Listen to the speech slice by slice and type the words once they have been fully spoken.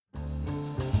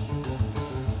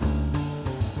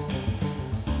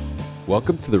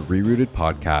Welcome to the ReRooted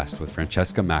podcast with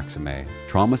Francesca Maximé,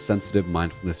 trauma-sensitive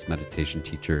mindfulness meditation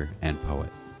teacher and poet.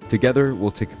 Together,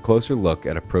 we'll take a closer look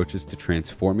at approaches to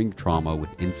transforming trauma with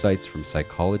insights from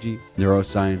psychology,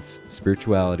 neuroscience,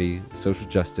 spirituality, social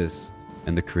justice,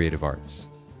 and the creative arts.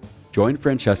 Join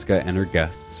Francesca and her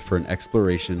guests for an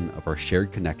exploration of our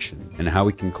shared connection and how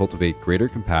we can cultivate greater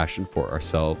compassion for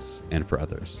ourselves and for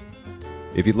others.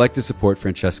 If you'd like to support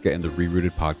Francesca and the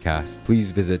ReRooted podcast,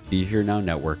 please visit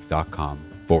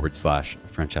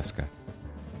BeHereNowNetwork.com/Francesca.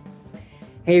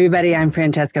 Hey everybody, I'm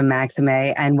Francesca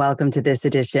Maximé, and welcome to this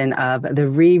edition of the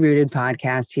ReRooted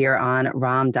podcast here on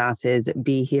Ram Dass's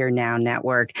Be Here Now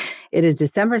Network. It is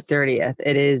December 30th.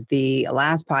 It is the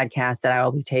last podcast that I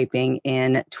will be taping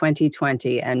in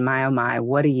 2020, and my oh my,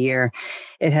 what a year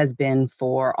it has been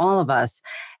for all of us.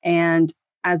 And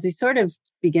as we sort of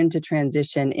begin to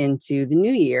transition into the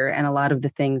new year and a lot of the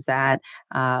things that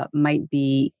might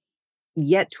be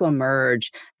yet to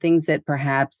emerge, things that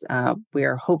perhaps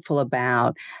we're hopeful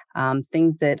about,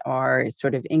 things that are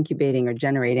sort of incubating or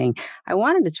generating, I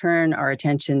wanted to turn our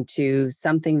attention to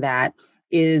something that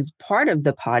is part of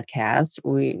the podcast.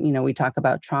 We talk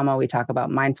about trauma, we talk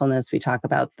about mindfulness, we talk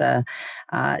about the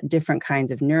different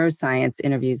kinds of neuroscience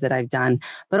interviews that I've done,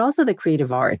 but also the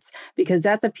creative arts, because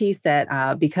that's a piece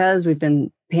that because we've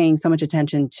been paying so much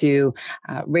attention to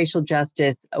racial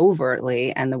justice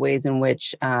overtly and the ways in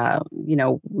which,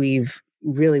 we've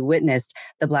really witnessed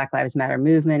the Black Lives Matter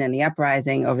movement and the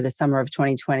uprising over the summer of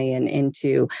 2020 and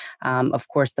into, of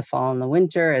course, the fall and the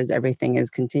winter as everything is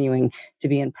continuing to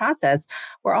be in process.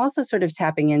 We're also sort of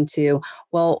tapping into,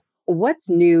 well, what's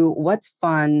new, what's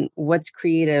fun, what's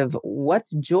creative,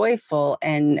 what's joyful,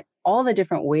 and all the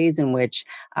different ways in which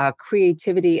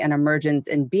creativity and emergence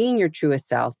and being your truest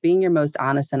self, being your most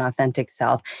honest and authentic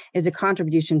self is a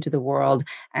contribution to the world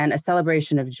and a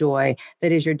celebration of joy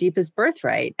that is your deepest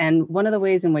birthright. And one of the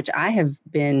ways in which I have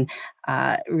been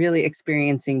really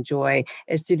experiencing joy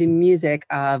is through the music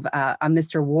of a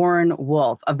Mr. Warren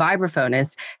Wolf, a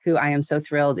vibraphonist who I am so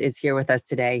thrilled is here with us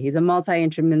today. He's a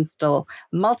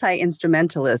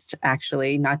multi-instrumentalist,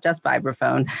 actually, not just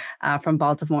vibraphone, from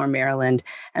Baltimore, Maryland.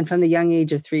 And from the young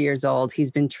age of 3 years old,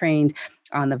 he's been trained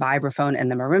on the vibraphone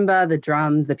and the marimba, the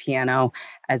drums, the piano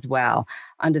as well.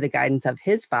 Under the guidance of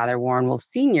his father, Warren Wolf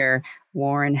Sr.,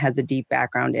 Warren has a deep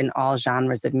background in all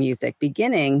genres of music,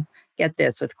 beginning, get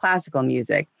this, with classical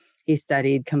music. He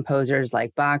studied composers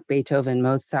like Bach, Beethoven,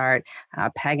 Mozart,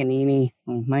 Paganini.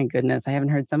 Oh my goodness, I haven't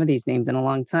heard some of these names in a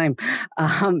long time.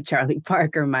 Charlie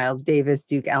Parker, Miles Davis,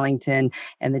 Duke Ellington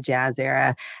in the jazz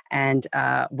era, and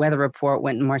Weather Report,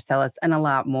 Wynton Marsalis, and a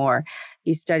lot more.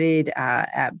 He studied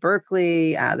at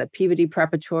Berkeley, the Peabody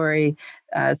Preparatory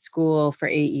School for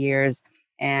 8 years.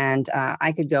 And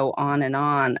I could go on and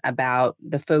on about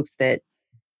the folks that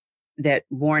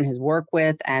Warren has worked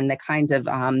with and the kinds of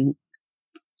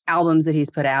albums that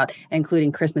he's put out,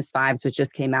 including Christmas Vibes, which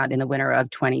just came out in the winter of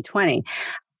 2020.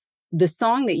 The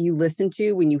song that you listen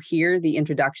to when you hear the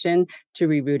introduction to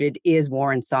ReRooted is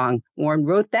Warren's song. Warren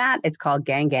wrote that. It's called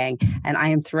Gang Gang. And I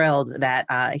am thrilled that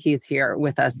he's here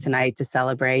with us tonight to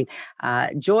celebrate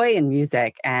joy in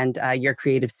music and your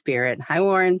creative spirit. Hi,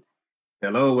 Warren.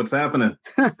 Hello, what's happening?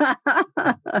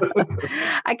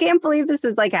 I can't believe this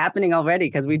is like happening already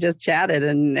because we just chatted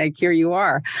and here you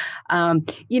are.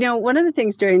 One of the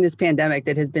things during this pandemic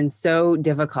that has been so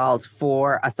difficult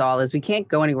for us all is we can't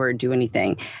go anywhere or do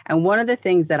anything. And one of the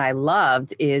things that I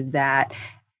loved is that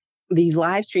these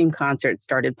live stream concerts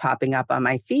started popping up on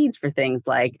my feeds for things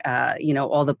like,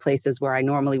 all the places where I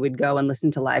normally would go and listen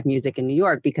to live music in New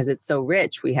York because it's so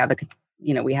rich. We have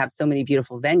we have so many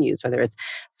beautiful venues, whether it's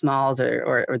Smalls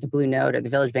or the Blue Note or the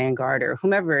Village Vanguard or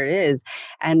whomever it is,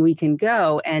 and we can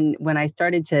go. And when I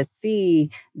started to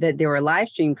see that there were live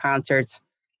stream concerts,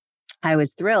 I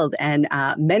was thrilled. And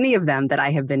many of them that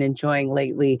I have been enjoying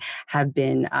lately have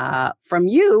been from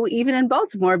you, even in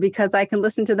Baltimore, because I can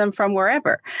listen to them from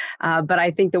wherever. But I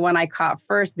think the one I caught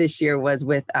first this year was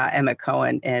with Emmett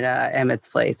Cohen at Emmett's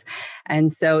Place.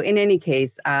 And so in any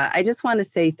case, I just want to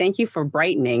say thank you for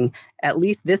brightening at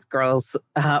least this girl's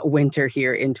winter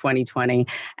here in 2020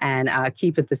 and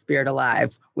keeping the spirit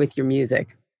alive with your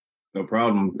music. No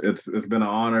problem. It's been an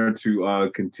honor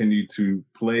to continue to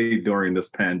play during this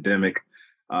pandemic.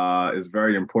 It's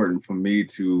very important for me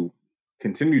to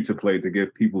continue to play to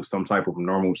give people some type of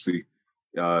normalcy,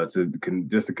 to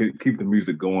keep the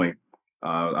music going.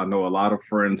 I know a lot of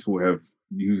friends who have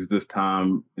used this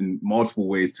time in multiple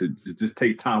ways to just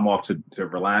take time off to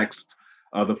relax.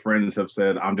 Other friends have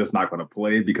said, I'm just not going to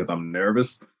play because I'm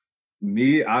nervous.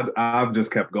 Me, I've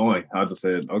just kept going. I just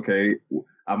said, okay,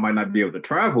 I might not be able to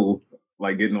travel,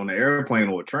 like getting on an airplane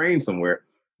or a train somewhere,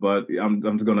 but I'm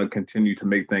just going to continue to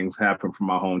make things happen from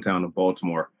my hometown of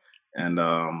Baltimore. And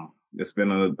it's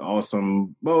been an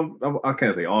awesome, well, I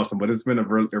can't say awesome, but it's been a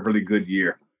really good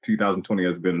year. 2020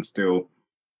 has been still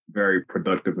very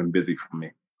productive and busy for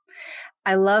me.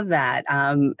 I love that.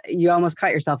 You almost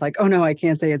caught yourself like, oh no, I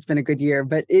can't say it's been a good year,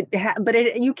 but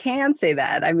you can say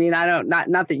that. I mean,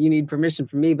 not that you need permission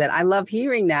from me, but I love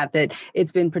hearing that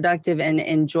it's been productive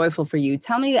and joyful for you.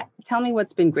 Tell me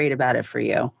what's been great about it for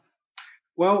you.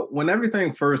 Well, when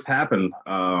everything first happened,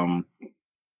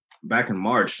 back in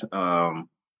March, I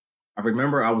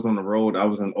remember I was on the road. I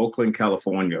was in Oakland,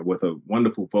 California with a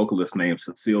wonderful vocalist named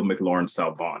Cecile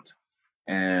McLaurin-Salvant.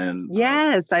 And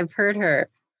yes, I've heard her.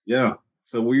 Yeah.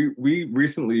 So we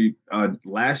recently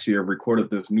last year recorded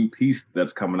this new piece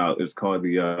that's coming out. It's called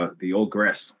the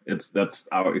Ogress.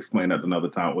 I'll explain that another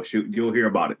time. Well, you'll hear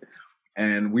about it.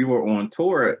 And we were on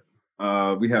tour.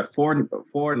 We had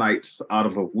four nights out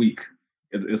of a week.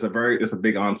 It's a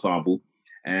big ensemble.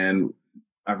 And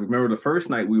I remember the first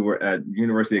night we were at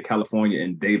University of California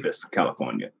in Davis,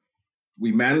 California.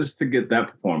 We managed to get that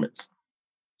performance.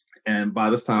 And by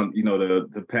this time,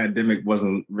 the pandemic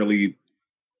wasn't really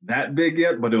that big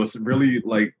yet, but it was really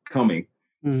like coming.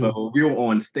 Mm-hmm. So we were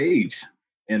on stage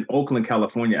in Oakland,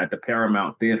 California at the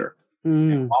Paramount Theater.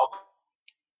 Mm-hmm. And while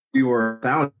we were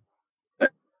sound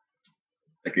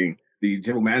checking, the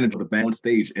general manager of the band on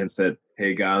stage and said,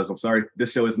 "Hey guys, I'm sorry,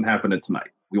 this show isn't happening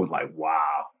tonight." We were like,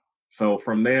 wow. So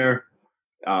from there,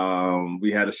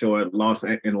 we had a show in Los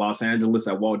Angeles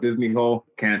at Walt Disney Hall,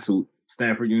 canceled.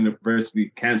 Stanford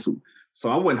University, canceled. So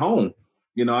I went home.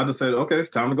 I just said, okay, it's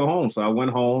time to go home. So I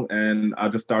went home and I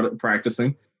just started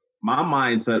practicing. My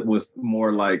mindset was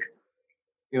more like,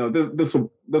 this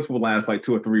will last like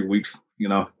 2 or 3 weeks,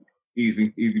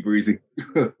 easy breezy.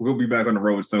 We'll be back on the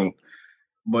road soon.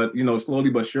 But,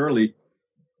 slowly but surely,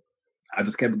 I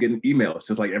just kept getting emails,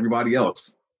 just like everybody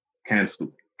else.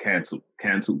 Cancel.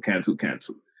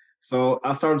 So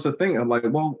I started to think, I'm like,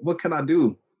 well, what can I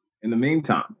do in the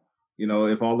meantime?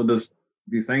 If all of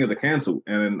these things are canceled.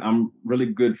 And I'm really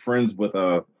good friends with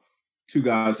 2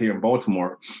 guys here in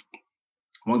Baltimore.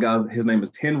 One guy, his name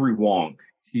is Henry Wong.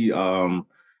 He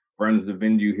runs a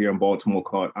venue here in Baltimore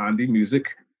called Andy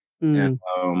Music. And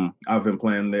I've been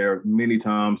playing there many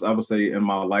times. I would say in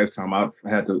my lifetime, I've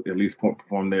had to at least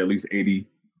perform there at least 80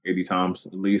 times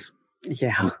at least.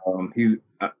 Yeah.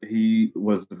 He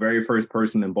was the very first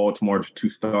person in Baltimore to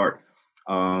start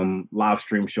live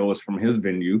stream shows from his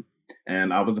venue.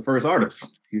 And I was the first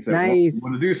artist. He said, nice. You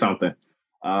want to do something?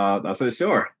 I said,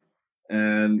 sure.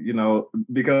 And,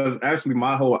 because actually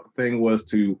my whole thing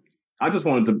was I just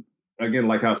wanted to, again,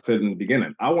 like I said in the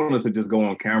beginning, I wanted to just go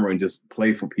on camera and just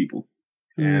play for people.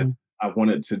 And I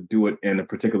wanted to do it in a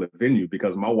particular venue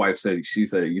because my wife said,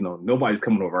 nobody's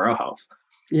coming over our house.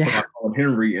 Yeah. So I called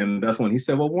Henry, and that's when he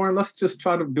said, well, Warren, let's just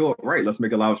try to do it right. Let's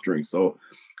make a live stream. So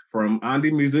from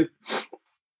Andy Music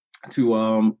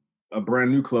to a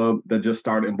brand new club that just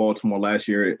started in Baltimore last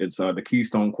year. It's the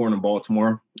Keystone Corner in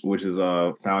Baltimore, which is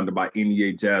founded by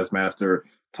NEA jazz master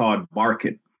Todd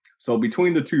Barkin. So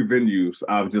between the 2 venues,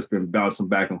 I've just been bouncing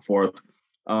back and forth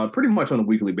pretty much on a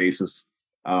weekly basis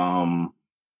for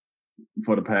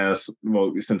the past,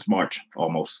 since March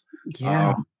almost.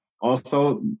 Yeah.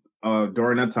 Also,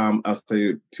 during that time, I'll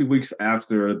say 2 weeks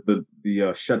after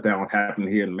the shutdown happened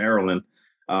here in Maryland,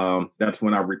 that's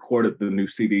when I recorded the new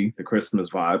CD, The Christmas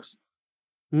Vibes,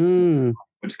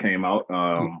 which came out.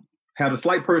 Had a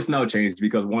slight personnel change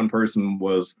because one person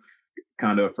was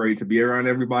kind of afraid to be around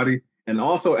everybody. And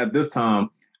also at this time,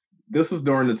 this is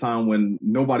during the time when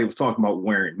nobody was talking about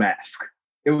wearing masks.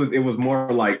 It was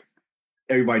more like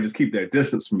everybody just keep their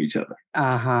distance from each other.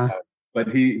 Uh-huh. But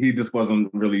he just wasn't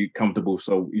really comfortable.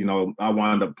 So, I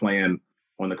wound up playing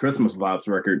on the Christmas Vibes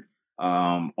record,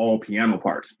 all piano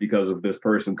parts because of this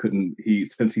person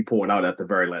since he pulled out at the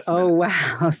very last minute. Oh,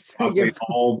 wow. So you're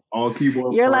all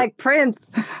keyboard You're parts. like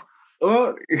Prince.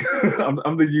 Well,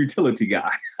 I'm the utility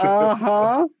guy.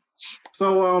 Uh-huh.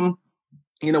 So,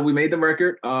 we made the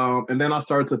record. And then I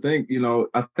started to think,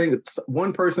 I think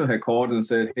one person had called and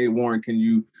said, hey, Warren, can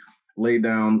you lay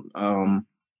down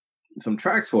some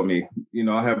tracks for me?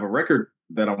 I have a record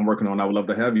that I'm working on. I would love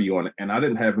to have you on it. And I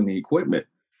didn't have any equipment.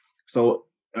 So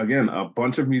again, a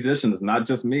bunch of musicians, not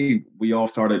just me, we all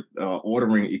started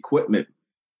ordering equipment,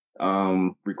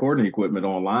 recording equipment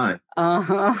online.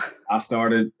 Uh-huh.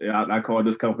 I called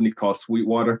this company called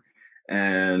Sweetwater,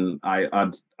 and I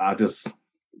just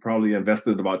probably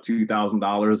invested about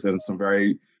 $2,000 in some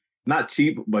very, not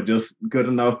cheap, but just good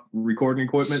enough recording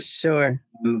equipment. Sure.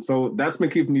 And so that's been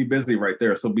keeping me busy right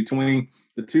there. So between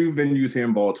the 2 venues here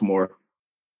in Baltimore,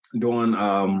 doing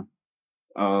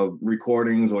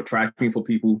recordings or tracking for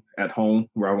people at home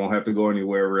where I won't have to go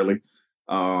anywhere really.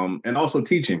 And also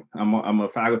teaching. I'm a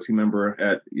faculty member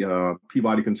at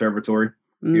Peabody Conservatory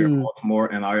here in Baltimore,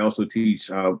 and I also teach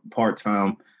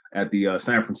part-time at the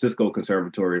San Fransisco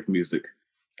Conservatory of Music.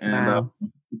 And Wow.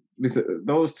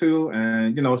 Those two,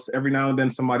 and every now and then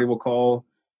somebody will call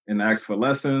and ask for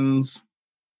lessons.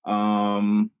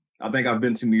 I think I've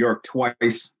been to New York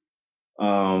twice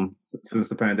since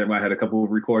the pandemic. I had a couple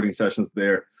of recording sessions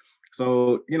there.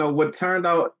 So, what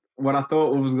I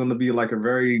thought was going to be like a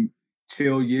very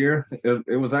chill year,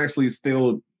 it was actually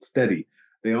still steady.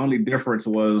 The only difference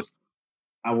was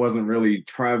I wasn't really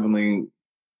traveling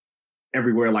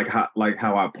everywhere like how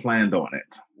I planned on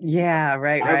it. Yeah,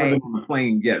 right, I haven't right. been on the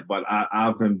plane yet, but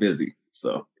I've been busy.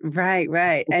 So Right,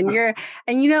 right. And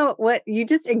you know what, you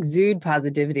just exude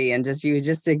positivity and you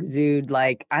just exude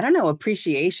like, I don't know,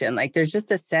 appreciation. Like there's just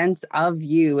a sense of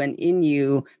you and in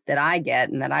you that I get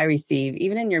and that I receive,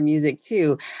 even in your music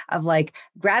too, of like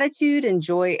gratitude and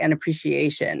joy and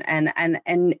appreciation. And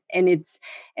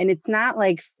it's not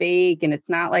like fake and it's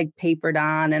not like papered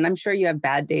on. And I'm sure you have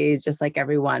bad days just like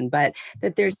everyone, but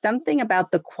that there's something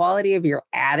about the quality of your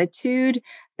attitude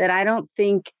that I don't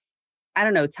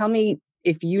know. Tell me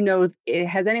if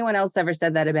has anyone else ever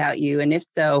said that about you? And if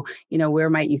so, where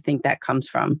might you think that comes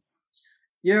from?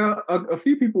 Yeah, a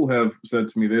few people have said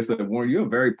to me, they said, Warren, you're a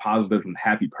very positive and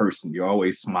happy person. You're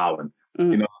always smiling.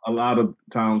 A lot of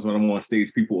times when I'm on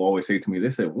stage, people always say to me,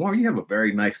 they said, Warren, you have a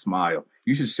very nice smile.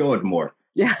 You should show it more.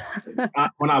 Yeah.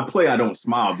 When I play, I don't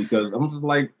smile because I'm just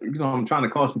like, I'm trying to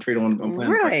concentrate on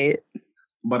playing. Right.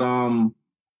 But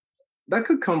that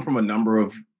could come from a number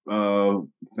of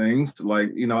things. Like,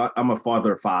 I'm a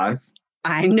father of 5.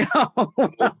 I know.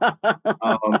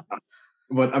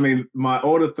 But I mean, my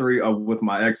older 3 are with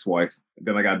my ex-wife.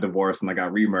 Then I got divorced and I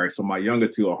got remarried. So my younger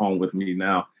 2 are home with me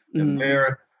now, and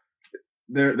they're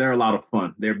a lot of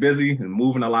fun. They're busy and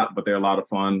moving a lot, but they're a lot of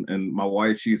fun. And my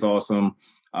wife, she's awesome.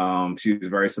 She's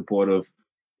very supportive.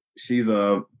 She's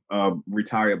a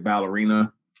retired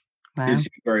ballerina. Wow. And she's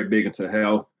very big into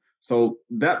health. So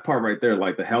that part right there,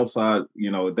 like the health side,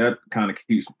 that kind of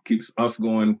keeps us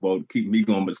going. Well, keep me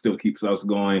going, but still keeps us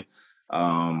going.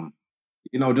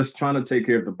 Just trying to take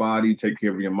care of the body, take care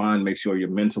of your mind, make sure you're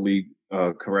mentally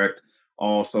correct.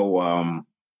 Also,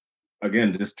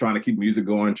 again, just trying to keep music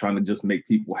going, trying to just make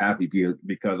people happy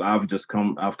because I've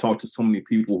talked to so many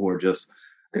people who are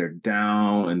they're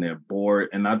down and they're bored.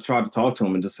 And I try to talk to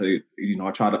them and just say,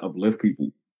 I try to uplift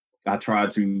people. I try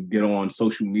to get on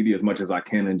social media as much as I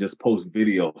can and just post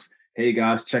videos. Hey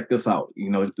guys, check this out.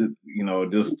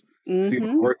 Just see what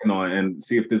I'm working on and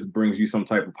see if this brings you some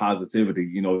type of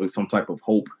positivity, some type of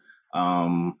hope.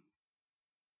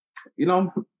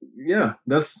 Yeah,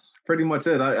 that's pretty much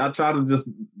it. I try to just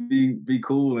be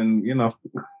cool and,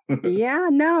 Yeah,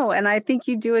 no. And I think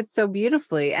you do it so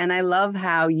beautifully. And I love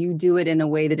how you do it in a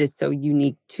way that is so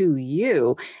unique to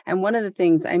you. And one of the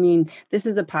things, I mean, this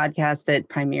is a podcast that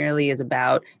primarily is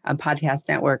about a podcast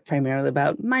network, primarily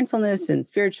about mindfulness and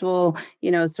spiritual,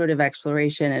 sort of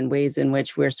exploration and ways in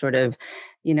which we're sort of,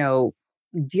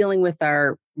 dealing with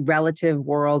our relative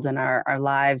world and our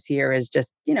lives here is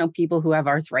just, people who have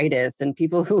arthritis and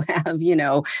people who have,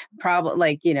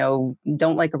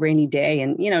 don't like a rainy day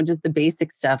and, just the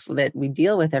basic stuff that we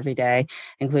deal with every day,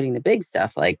 including the big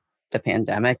stuff like the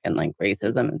pandemic and like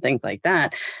racism and things like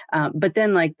that. But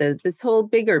then like this whole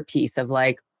bigger piece of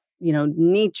like,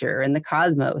 nature and the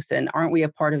cosmos, and aren't we a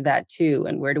part of that too?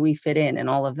 And where do we fit in and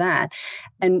all of that?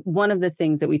 And one of the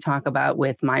things that we talk about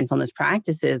with mindfulness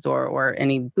practices or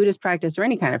any Buddhist practice or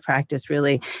any kind of practice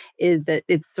really is that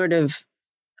it's sort of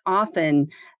often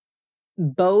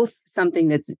both something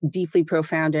that's deeply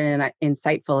profound and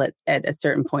insightful at a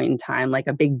certain point in time, like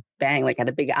a big bang, like at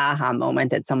a big aha moment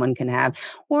that someone can have,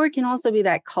 or it can also be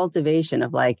that cultivation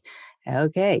of like,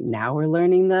 okay, now we're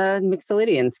learning the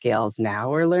Mixolydian scales. Now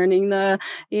we're learning the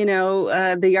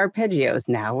arpeggios.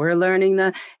 Now we're learning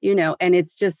and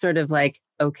it's just sort of like,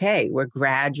 okay, we're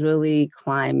gradually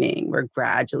climbing. We're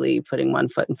gradually putting one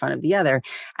foot in front of the other,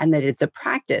 and that it's a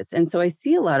practice. And so I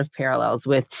see a lot of parallels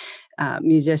with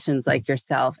musicians like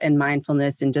yourself and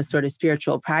mindfulness and just sort of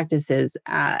spiritual practices.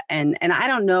 And I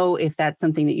don't know if that's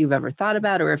something that you've ever thought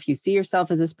about, or if you see yourself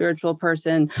as a spiritual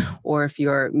person, or if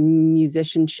your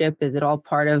musicianship, is it all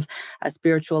part of a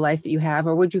spiritual life that you have,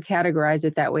 or would you categorize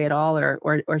it that way at all,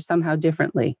 or somehow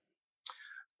differently?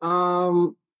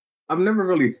 I've never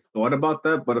really thought about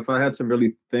that, but if I had to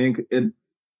really think,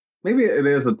 maybe it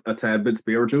is a tad bit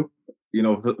spiritual.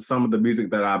 Some of the music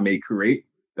that I may create,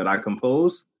 that I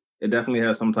compose, it definitely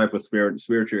has some type of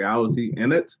spirituality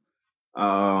in it.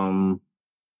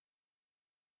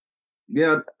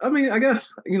 Yeah, I mean, I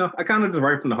guess, I kind of just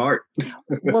write from the heart.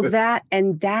 Well, that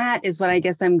is what I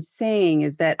guess I'm saying,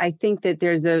 is that I think that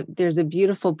there's a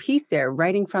beautiful piece there,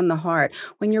 writing from the heart.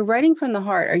 When you're writing from the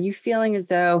heart, are you feeling as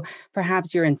though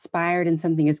perhaps you're inspired and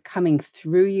something is coming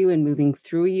through you and moving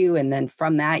through you, and then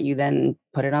from that you then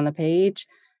put it on the page?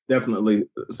 Definitely.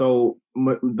 So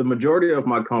the majority of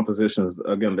my compositions,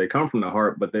 again, they come from the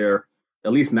heart, but they're,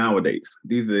 at least nowadays,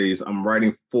 these days, I'm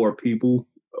writing for people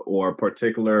or a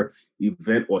particular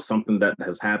event or something that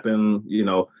has happened.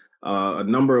 A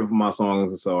number of my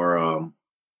songs are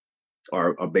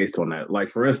based on that. Like,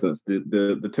 for instance,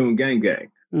 the tune "Gang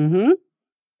Gang." Mm-hmm.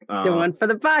 The one for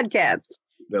the podcast.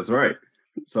 That's right.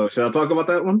 So should I talk about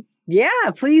that one?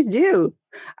 Yeah, please do.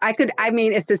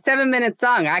 It's a 7-minute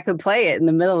song. I could play it in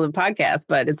the middle of the podcast,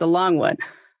 but it's a long one.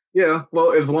 Yeah,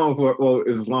 well, it's long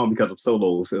because of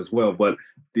solos as well. But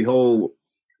the whole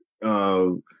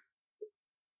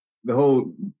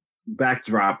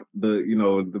backdrop,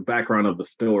 the background of the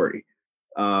story.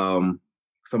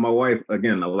 So my wife,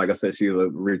 again, like I said, she is a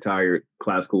retired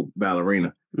classical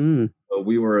ballerina. So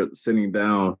we were sitting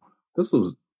down. This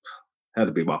had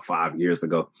to be about 5 years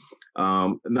ago.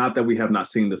 Not that we have not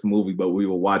seen this movie, but we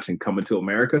were watching Coming to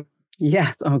America.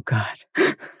 Yes. Oh God.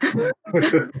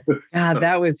 God,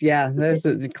 that was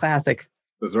a classic.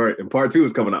 That's right. And part 2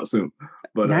 is coming out soon.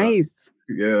 But nice.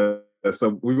 Yeah.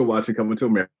 So we were watching Coming to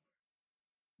America.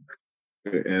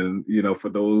 And, for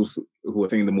those who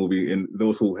have seen the movie and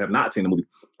those who have not seen the movie,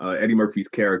 Eddie Murphy's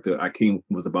character, Akeem,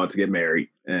 was about to get married.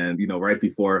 And, right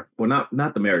before, well,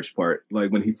 not the marriage part,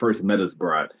 like when he first met his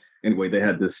bride. Anyway, they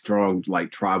had this strong,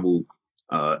 like, tribal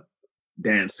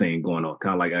dance scene going on,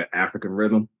 kind of like an African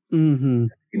rhythm. Mm-hmm.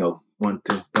 1,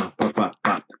 2,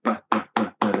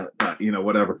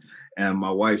 whatever. And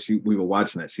my wife, we were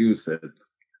watching that. She said,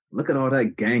 "Look at all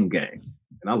that gang gang."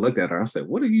 And I looked at her. I said,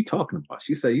 "What are you talking about?"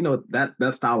 She said,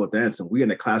 that style of dancing, we in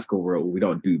the classical world, we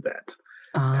don't do that.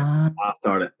 I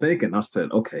started thinking. I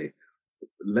said, okay,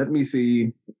 let me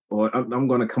see. Or I'm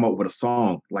going to come up with a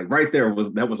song. Like right there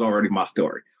that was already my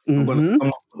story. Mm-hmm. I'm going to come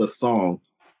up with a song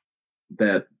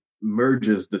that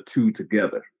merges the two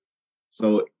together.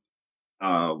 So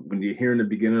when you hear in the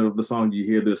beginning of the song, you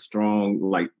hear this strong,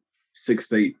 like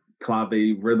 6/8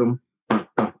 clave rhythm.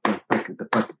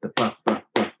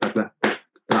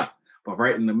 But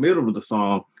right in the middle of the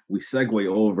song, we segue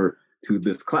over to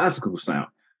this classical sound.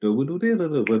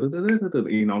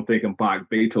 I'm thinking Bach,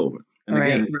 Beethoven. And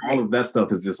again, all of that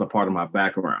stuff is just a part of my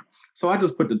background. So I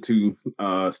just put the two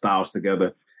styles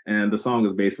together. And the song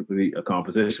is basically a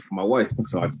composition for my wife.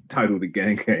 So I titled it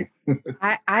Gang Gang.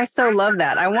 I so love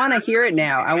that. I want to hear it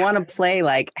now. I want to play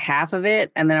like half of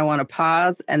it, and then I want to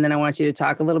pause, and then I want you to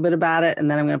talk a little bit about it, and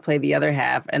then I'm going to play the other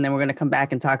half, and then we're going to come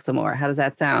back and talk some more. How does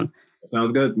that sound?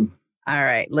 Sounds good. All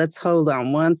right. Let's hold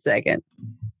on 1 second.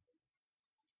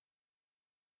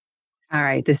 All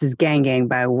right. This is Gang Gang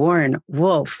by Warren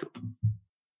Wolf.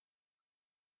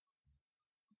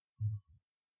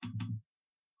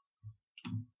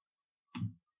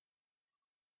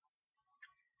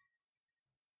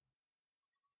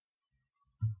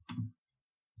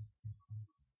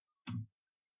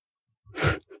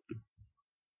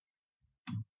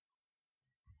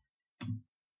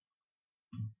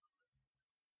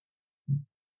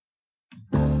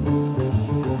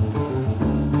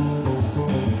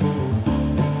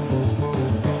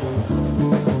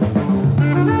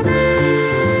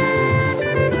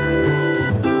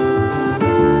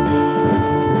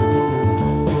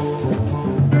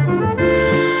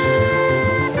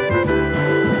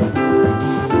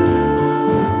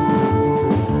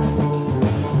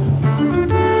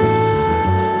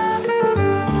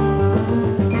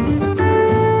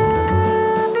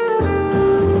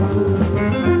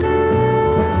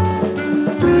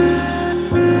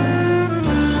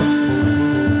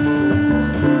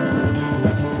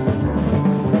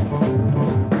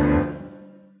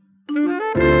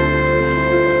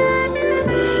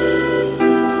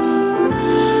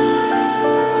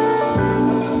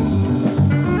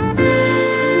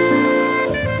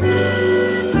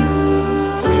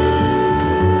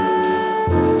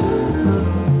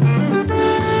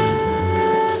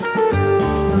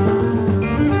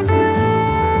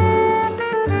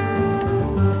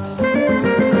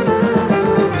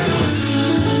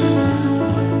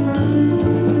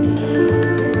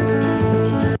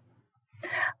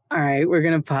 We're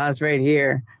going to pause right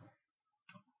here.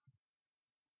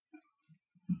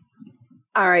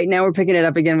 All right, now we're picking it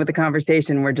up again with the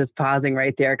conversation. We're just pausing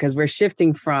right there because we're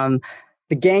shifting from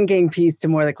the Gang Gang piece to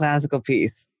more the classical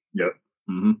piece. Yep.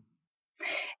 Mm-hmm.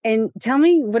 And tell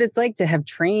me what it's like to have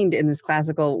trained in this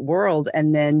classical world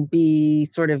and then be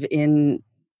sort of in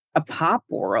a pop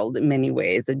world in many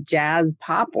ways, a jazz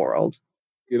pop world.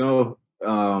 You know,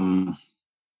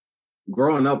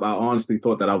 growing up, I honestly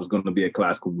thought that I was going to be a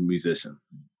classical musician.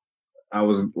 I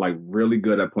was like really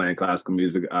good at playing classical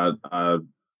music. I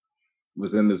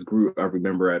was in this group, I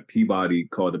remember, at Peabody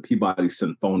called the Peabody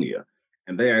Sinfonia.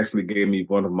 And they actually gave me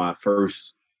one of my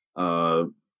first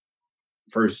couple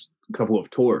of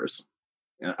tours.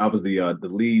 And I was the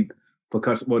lead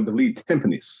percussion, well, the lead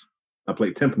timpanist. I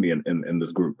played timpani in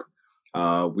this group.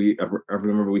 I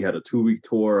remember we had a 2-week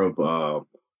tour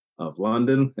of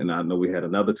London, and I know we had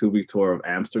another 2-week tour of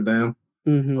Amsterdam.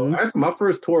 Mm-hmm. So actually, my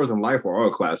first tours in life were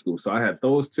all classical. So I had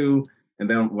those two, and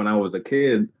then when I was a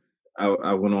kid,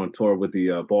 I went on tour with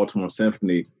the Baltimore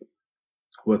Symphony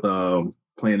with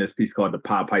playing this piece called the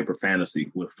Pied Piper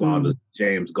Fantasy with flautist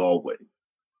James Galway.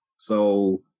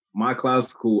 So my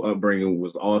classical upbringing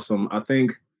was awesome. I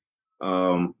think,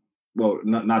 well,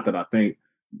 not that I think,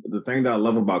 the thing that I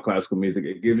love about classical music,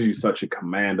 it gives you such a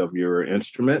command of your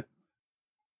instrument.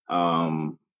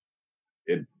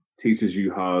 It teaches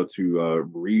you how to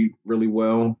read really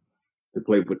well, to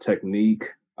play with technique,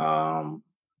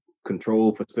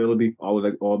 control, facility, all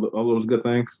those good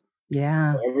things.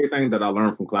 Yeah. So everything that I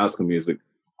learned from classical music,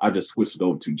 I just switched it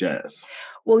over to jazz.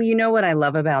 Well, you know what I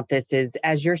love about this is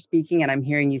as you're speaking and I'm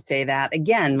hearing you say that,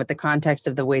 again, with the context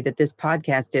of the way that this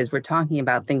podcast is, we're talking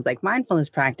about things like mindfulness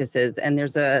practices. And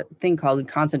there's a thing called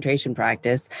concentration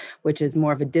practice, which is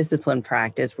more of a discipline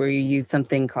practice where you use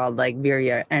something called like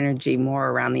Virya energy, more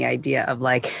around the idea of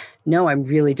like, no, I'm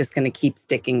really just going to keep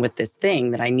sticking with this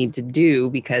thing that I need to do,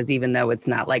 because even though it's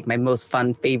not like my most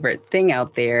fun favorite thing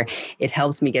out there, it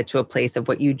helps me get to a place of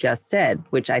what you just said,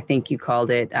 which I think you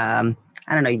called it,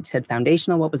 I don't know, you said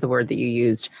foundational. What was the word that you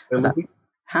used? Facility?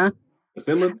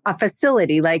 Facility? A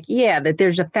facility, like, yeah, that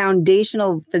there's a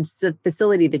foundational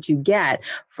facility that you get,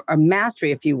 for a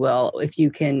mastery, if you will, if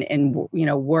you can, and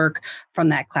work from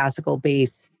that classical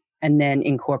base and then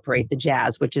incorporate the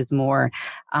jazz, which is more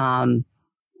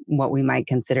what we might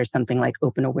consider something like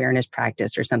open awareness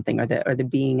practice or something, or the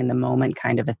being in the moment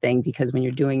kind of a thing. Because when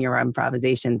you're doing your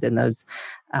improvisations in those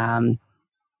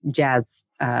jazz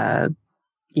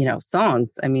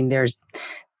songs, I mean,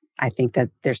 I think that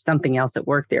there's something else at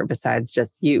work there besides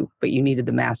just you, but you needed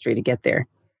the mastery to get there.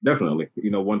 Definitely.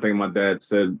 One thing my dad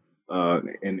said,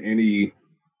 in any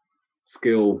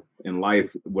skill in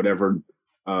life, whatever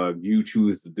you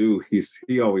choose to do,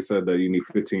 he always said that you need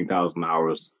 15,000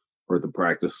 hours worth of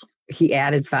practice. He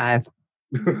added 5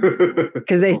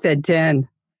 because they said 10.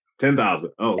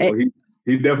 10,000. Oh, well,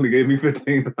 he definitely gave me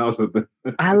 15,000.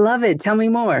 I love it. Tell me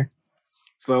more.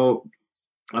 So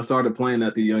I started playing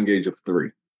at the young age of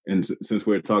 3. And since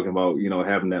we're talking about,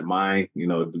 having that mind,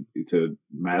 to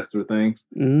master things,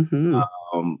 mm-hmm.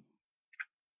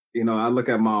 I look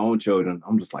at my own children.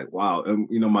 I'm just like, wow. And,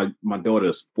 my daughter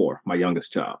is 4, my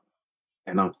youngest child.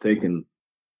 And I'm thinking,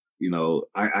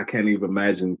 I can't even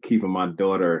imagine keeping my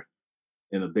daughter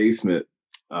in a basement.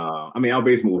 I mean, our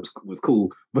basement was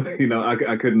cool, but,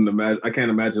 I couldn't imagine. I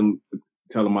can't imagine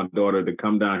telling my daughter to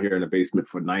come down here in the basement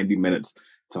for 90 minutes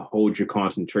to hold your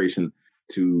concentration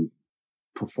to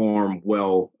perform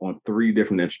well on 3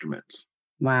 different instruments.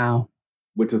 Wow.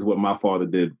 Which is what my father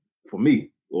did for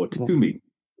me, or to me.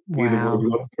 Wow. Either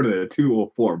way, put it at 2 or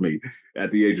 4 me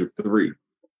at the age of 3.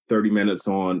 30 minutes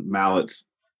on mallets,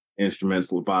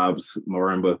 instruments, vibes,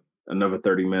 marimba, another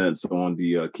 30 minutes on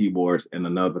the keyboards, and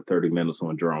another 30 minutes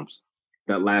on drums.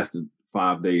 That lasted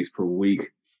 5 days per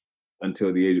week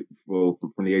until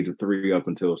from the age of 3 up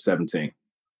until 17.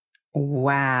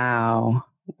 Wow.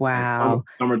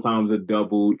 Summertimes it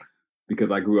doubled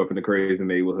because I grew up in a crazy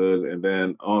neighborhood. And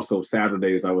then also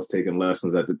Saturdays I was taking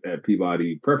lessons at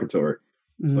Peabody Preparatory.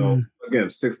 So again,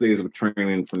 6 days of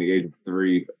training from the age of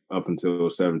 3 up until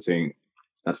 17.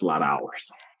 That's a lot of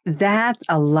hours. That's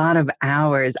a lot of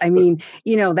hours. I mean,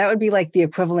 that would be like the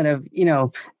equivalent of,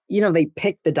 they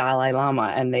pick the Dalai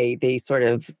Lama and they sort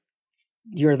of,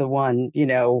 you're the one, Yeah.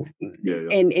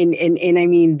 And I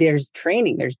mean, there's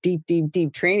training, there's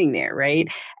deep training there. Right.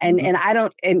 And,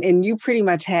 and you pretty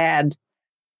much had,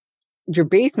 your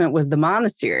basement was the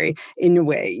monastery in a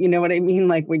way, you know what I mean?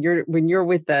 Like when you're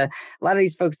with a lot of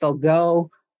these folks, they'll go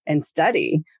and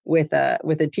study with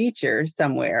a teacher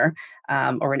somewhere,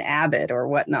 or an abbot or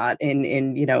whatnot in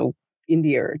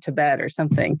India or Tibet or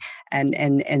something,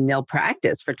 and they'll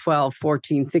practice for 12,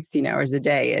 14, 16 hours a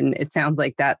day. And it sounds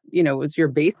like that, was your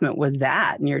basement was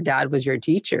that, and your dad was your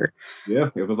teacher. Yeah,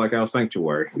 it was like our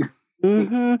sanctuary.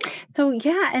 So,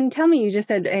 yeah. And tell me, you just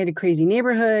said I had a crazy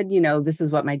neighborhood. This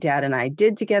is what my dad and I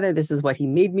did together. This is what he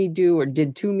made me do or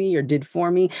did to me or did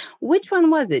for me. Which one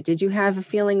was it? Did you have a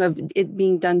feeling of it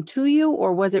being done to you,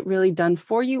 or was it really done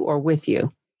for you or with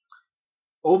you?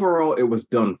 Overall, it was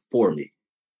done for me.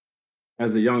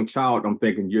 As a young child, I'm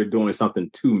thinking you're doing something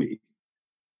to me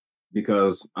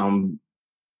because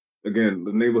again,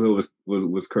 the neighborhood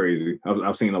was crazy.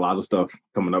 I've seen a lot of stuff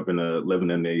coming up living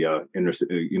in the inner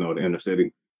city, the inner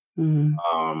city. Mm.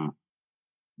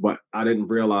 But I didn't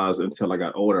realize until I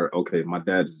got older. Okay, my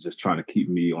dad is just trying to keep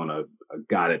me on a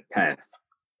guided path,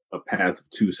 a path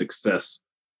to success.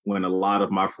 When a lot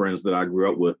of my friends that I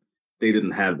grew up with, they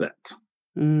didn't have that.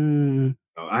 Mm.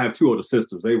 I have two older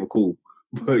sisters. They were cool,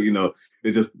 but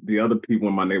it's just the other people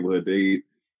in my neighborhood.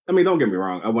 Don't get me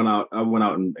wrong. I went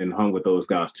out and hung with those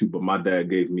guys too. But my dad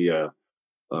gave me a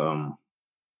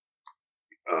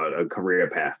career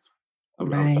path. I'm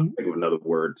trying to think of another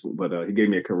word, but he gave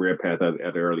me a career path at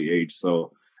an early age.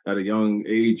 So at a young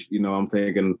age, I'm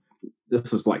thinking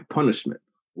this is like punishment.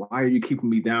 Why are you keeping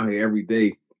me down here every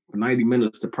day for 90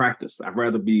 minutes to practice? I'd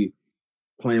rather be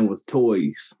playing with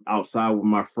toys outside with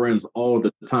my friends all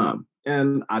the time.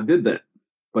 And I did that,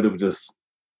 but it was just,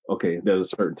 okay, there's a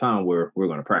certain time where we're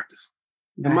going to practice.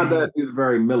 Right. And my dad is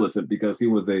very militant because he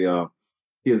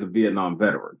is a Vietnam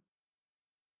veteran.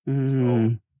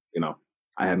 So,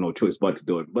 I had no choice but to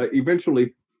do it. But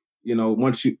eventually,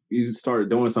 once you started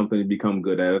doing something, you become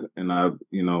good at it. And I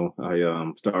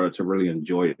started to really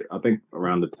enjoy it. I think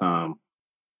around the time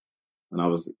when I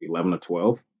was 11 or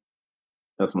 12,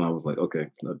 that's when I was like, okay,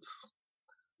 let's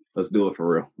do it for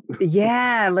real.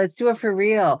 Yeah, let's do it for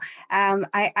real. I'm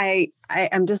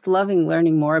just loving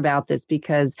learning more about this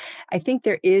because I think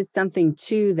there is something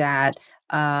to that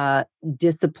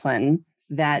discipline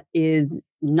that is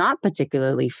not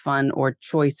particularly fun or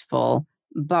choiceful.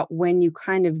 But when you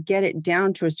kind of get it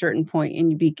down to a certain point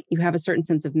and you have a certain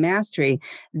sense of mastery,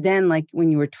 then like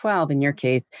when you were 12 in your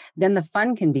case, then the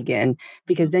fun can begin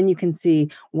because then you can see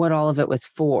what all of it was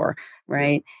for,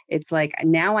 right? Yeah. It's like,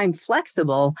 now I'm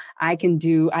flexible. I can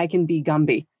be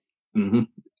Gumby. I'm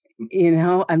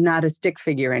not a stick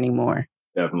figure anymore.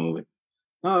 Definitely.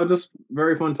 Just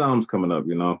very fun times coming up,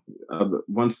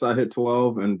 once I hit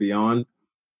 12 and beyond,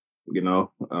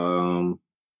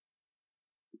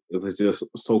 it was just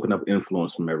soaking up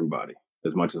influence from everybody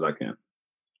as much as I can.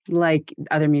 Like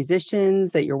other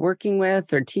musicians that you're working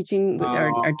with or teaching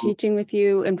are teaching with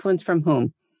you, influence from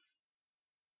whom?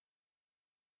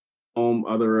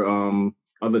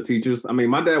 Other teachers. I mean,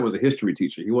 my dad was a history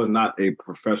teacher. He was not a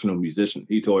professional musician.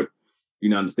 He taught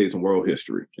United States and world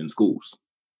history in schools.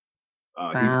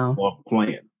 Wow. He's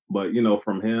playing. But,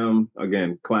 from him,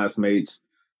 again, classmates,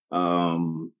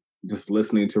 just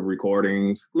listening to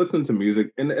recordings, listening to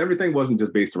music, and everything wasn't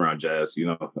just based around jazz,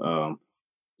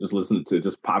 just listening to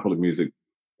just popular music.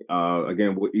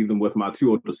 Again, even with my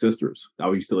two older sisters, I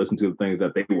used to listen to the things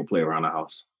that they would play around the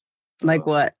house. Like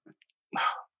what?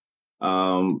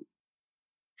 For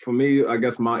me, I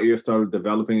guess my ear started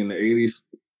developing in the 80s.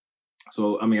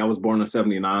 So, I was born in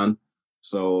 79.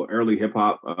 So early hip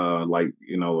hop, Run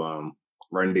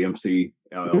DMC,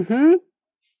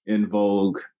 In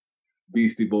Vogue,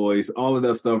 Beastie Boys, all of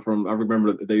that stuff I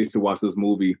remember they used to watch this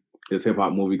hip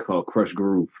hop movie called Crush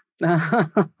Groove.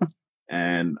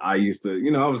 And I used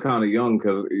to, I was kind of young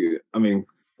because,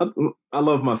 I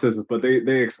love my sisters, but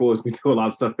they exposed me to a lot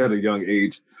of stuff at a young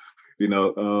age. I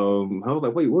was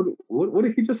like, wait, what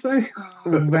did he just say?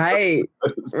 Right,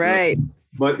 right.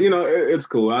 But, it's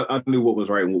cool. I knew what was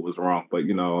right and what was wrong. But,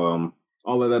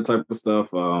 all of that type of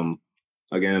stuff,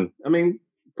 again,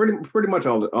 pretty much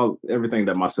everything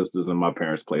that my sisters and my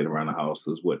parents played around the house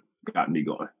is what got me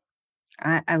going.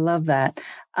 I love that.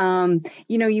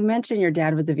 You mentioned your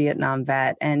dad was a Vietnam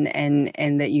vet and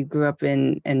that you grew up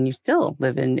in, and you still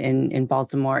live in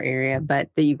Baltimore area, but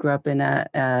that you grew up in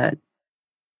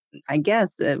I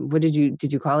guess, what did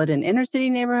you call it? An inner city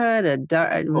neighborhood?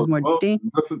 It was more.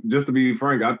 Just to be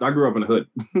frank, I grew up in the hood.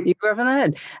 You grew up in the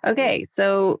hood. Okay.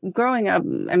 So growing up,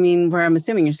 where I'm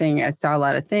assuming you're saying I saw a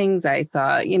lot of things. I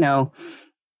saw,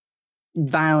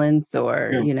 violence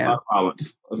or,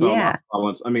 violence.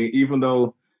 Violence. Even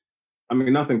though,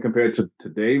 nothing compared to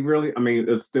today, really.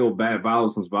 It's still bad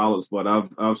violence is violence, but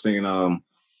I've seen, the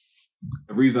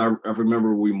reason I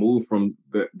remember we moved from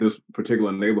this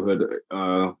particular neighborhood,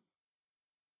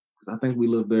 because I think we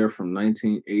lived there from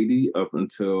 1980 up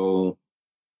until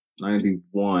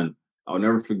 91. I'll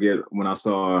never forget when I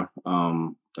saw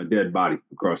a dead body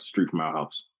across the street from our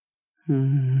house.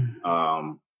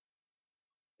 Mm-hmm.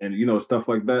 And stuff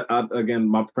like that. Again,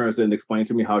 my parents didn't explain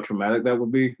to me how traumatic that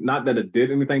would be. Not that it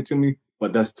did anything to me,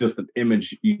 but that's just an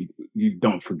image you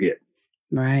don't forget.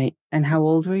 Right. And how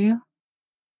old were you?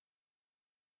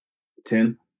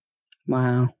 10.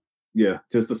 Wow. Yeah,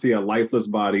 just to see a lifeless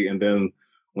body, and then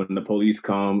when the police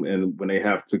come and when they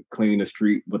have to clean the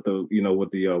street with the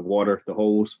water, the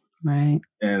hose, right,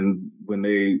 and when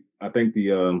I think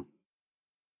the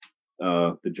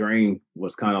drain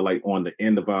was kind of like on the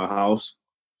end of our house,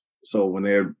 so when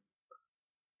they're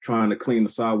trying to clean the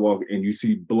sidewalk and you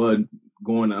see blood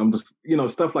going, I'm just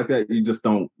stuff like that. You just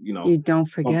don't you don't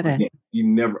forget it.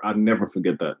 I never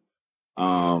forget that.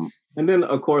 And then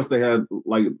of course they had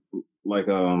like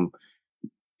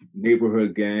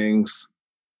neighborhood gangs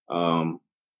all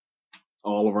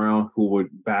around who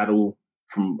would battle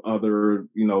from other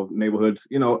neighborhoods.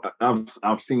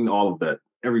 I've seen all of that,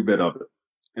 every bit of it.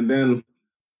 And then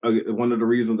one of the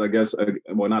reasons,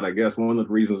 one of the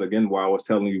reasons again why I was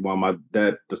telling you why my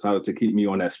dad decided to keep me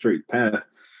on that straight path,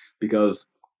 because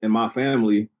in my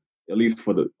family, at least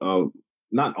for the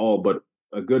not all, but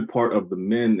a good part of the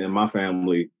men in my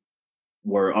family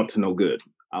were up to no good.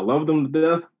 I love them to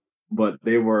death, but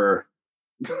they were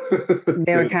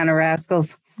they were kind of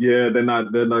rascals. Yeah, they're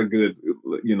not good.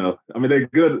 I mean, they're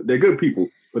good people,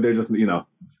 but they're just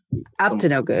up to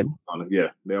no good. Yeah,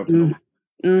 they're up to no good.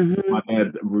 Mm-hmm. My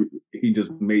dad, he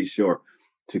just made sure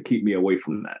to keep me away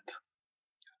from that.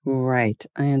 Right,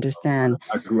 I understand.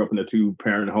 I grew up in a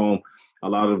 2-parent home. A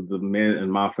lot of the men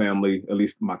in my family, at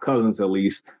least my cousins,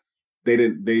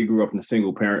 they grew up in a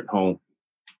single parent home,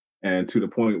 and to the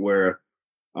point where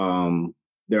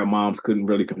their moms couldn't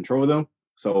really control them.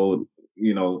 So,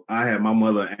 I had my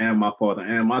mother and my father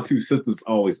and my 2 sisters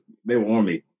they were on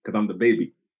me because I'm the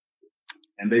baby.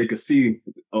 And they could see,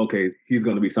 okay, he's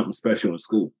going to be something special in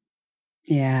school.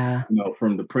 Yeah.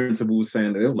 From the principals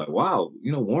saying, they were like, wow,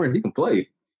 Warren, he can play,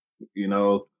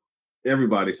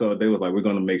 everybody. So they was like, we're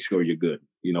going to make sure you're good.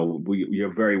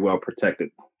 You're very well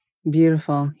protected.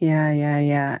 Beautiful.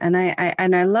 Yeah. And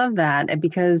I love that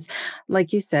because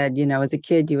like you said, as a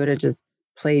kid, you would have just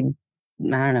played, I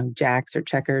don't know, jacks or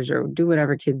checkers or do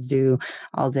whatever kids do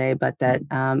all day, but that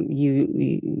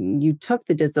you took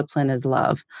the discipline as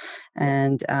love,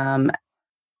 and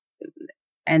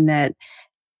that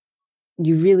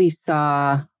you really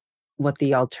saw what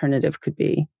the alternative could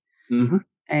be,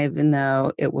 even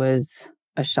though it was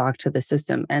a shock to the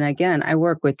system. And again, I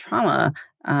work with trauma,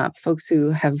 folks who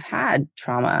have had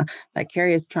trauma,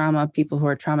 vicarious trauma, people who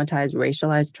are traumatized,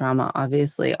 racialized trauma,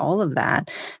 obviously, all of that,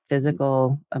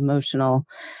 physical, emotional.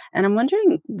 And I'm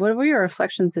wondering, what were your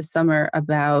reflections this summer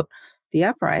about the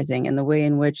uprising and the way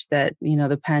in which that,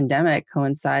 the pandemic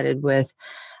coincided with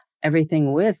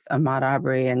everything with Ahmaud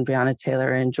Arbery and Breonna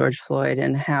Taylor and George Floyd,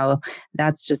 and how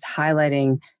that's just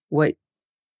highlighting what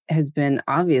has been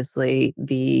obviously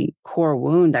the core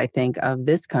wound, I think, of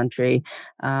this country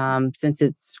since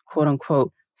its quote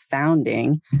unquote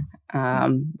founding,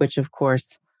 which of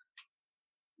course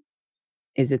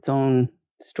is its own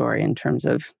story in terms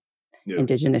of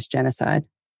indigenous genocide.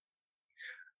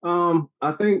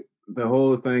 I think the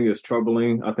whole thing is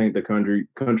troubling. I think the country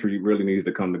really needs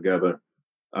to come together.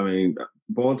 I mean,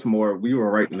 Baltimore, we were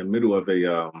right in the middle of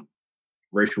a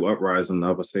racial uprising.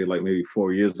 I would say like maybe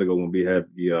 4 years ago when we had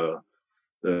the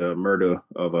murder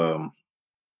of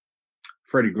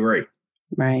Freddie Gray.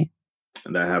 Right.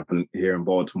 And that happened here in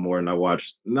Baltimore. And I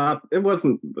watched, it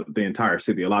wasn't the entire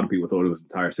city. A lot of people thought it was the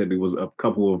entire city. It was a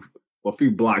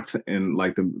few blocks in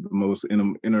like the most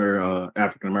inner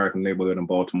African-American neighborhood in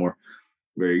Baltimore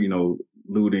where,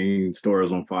 looting,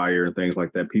 stores on fire and things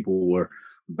like that. People were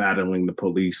battling the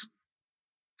police.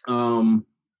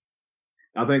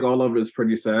 I think all of it is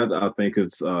pretty sad. I think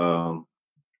it's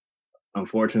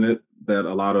unfortunate that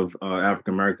a lot of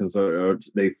African Americans I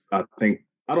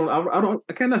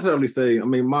can't necessarily say, I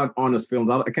mean, my honest feelings,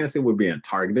 I can't say we're being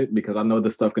targeted because I know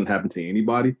this stuff can happen to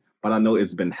anybody, but I know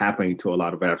it's been happening to a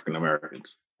lot of African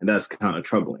Americans, and that's kind of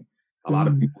troubling. A lot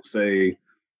of people say,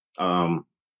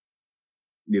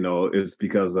 it's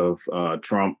because of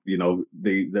Trump,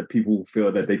 that people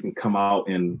feel that they can come out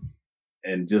and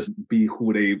just be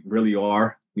who they really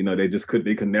are.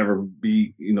 They could never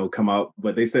be, come out.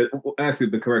 But they said, actually,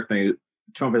 the correct thing,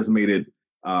 Trump has made it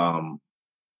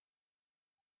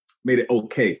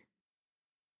okay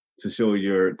to show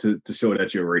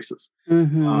that you're racist.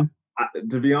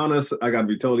 To be honest, I got to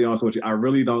be totally honest with you. I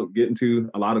really don't get into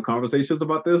a lot of conversations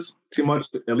about this too much,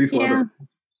 at least with other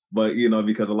friends. But,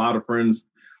 because a lot of friends,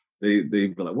 they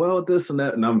be like, well, this and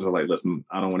that. And I'm just like, listen,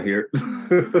 I don't want to hear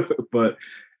it. But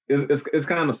it's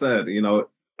kind of sad,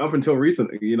 up until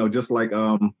recently, just like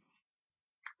the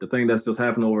thing that's just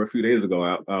happened over a few days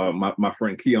ago, my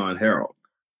friend Keon Harold.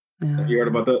 Yeah. Have you heard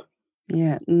about that?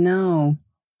 Yeah, no.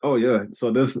 Oh yeah.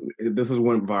 So this has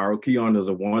went viral. Keon is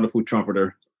a wonderful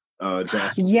trumpeter.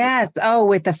 Jazz. Yes. Oh,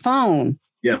 with the phone.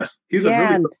 Yes, he's a really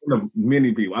Yeah. good friend of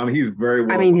many people. I mean, he's very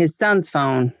well. I mean, his son's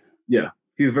phone. Yeah,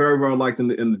 he's very well liked in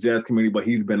the jazz community. But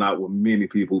he's been out with many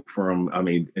people from, I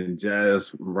mean, in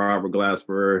jazz, Robert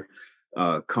Glasper,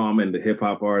 Common, the hip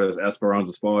hop artist,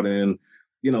 Esperanza Spalding,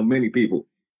 many people.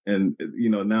 And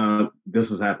now this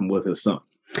has happened with his son.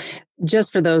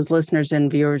 Just for those listeners and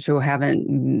viewers who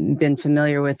haven't been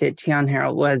familiar with it, Tian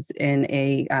Harold was in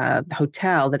a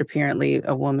hotel that apparently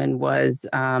a woman was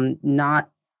not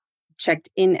checked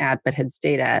in at, but had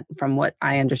stayed at, from what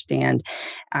I understand,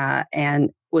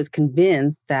 and was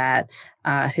convinced that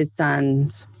his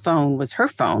son's phone was her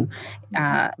phone,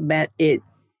 but it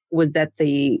was that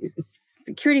the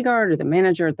security guard or the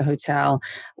manager at the hotel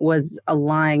was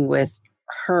aligning with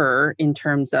her in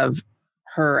terms of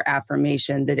her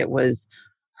affirmation that it was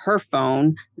her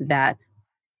phone that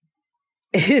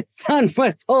his son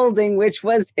was holding, which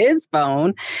was his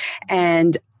phone.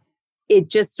 And it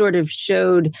just sort of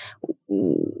showed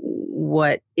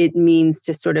what it means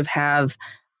to sort of have,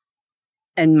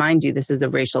 and mind you, this is a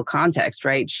racial context,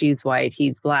 right? She's white,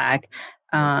 he's black.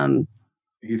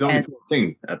 He's only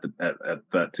 14 at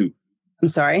that too. I'm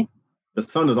sorry? The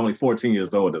son is only 14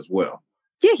 years old as well.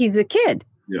 Yeah, he's a kid.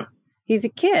 Yeah. He's a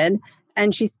kid.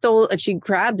 And she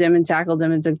grabbed him and tackled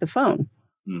him and took the phone.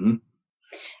 Mm-hmm.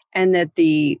 And that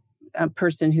the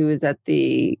person who was at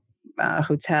the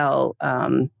hotel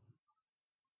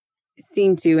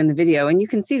seemed to, in the video, and you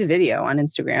can see the video on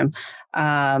Instagram,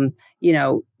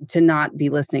 to not be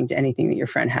listening to anything that your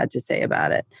friend had to say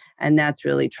about it. And that's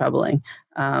really troubling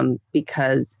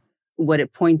because what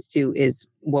it points to is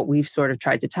what we've sort of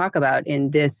tried to talk about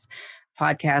in this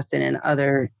podcast and in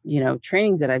other,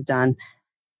 trainings that I've done,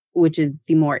 which is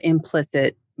the more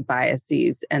implicit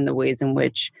biases and the ways in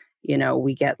which,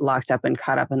 we get locked up and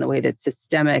caught up in the way that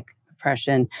systemic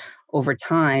oppression over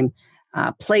time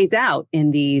plays out in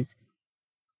these,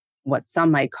 what some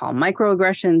might call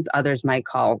microaggressions, others might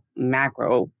call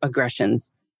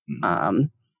macroaggressions,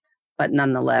 but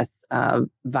nonetheless,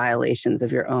 violations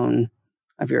of your own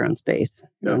space,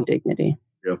 your own dignity.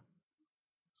 Yeah.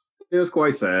 It's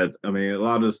quite sad. I mean, a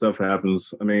lot of this stuff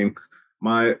happens. I mean,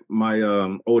 my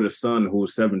oldest son, who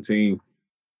was 17,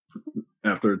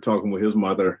 after talking with his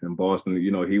mother in Boston,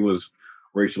 he was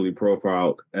racially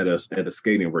profiled at a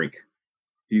skating rink.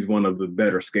 He's one of the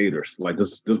better skaters. Like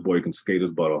this boy can skate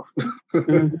his butt off,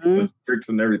 tricks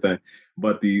and everything.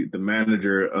 But the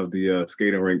manager of the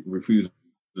skating rink refused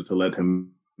to let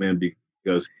him in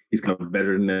because he's kind of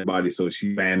better than everybody. So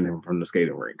she banned him from the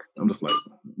skating rink. I'm just like,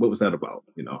 what was that about?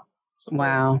 So,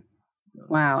 wow.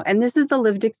 Wow. And this is the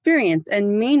lived experience.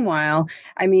 And meanwhile,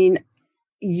 I mean,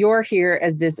 you're here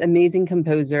as this amazing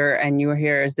composer and you're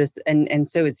here as this, and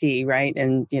so is he, right?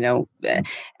 And,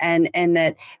 and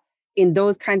that in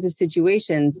those kinds of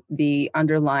situations, the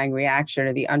underlying reaction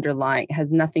or the underlying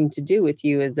has nothing to do with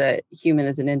you as a human,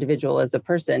 as an individual, as a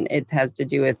person. It has to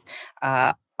do with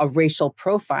a racial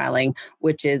profiling,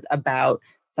 which is about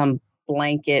some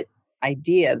blanket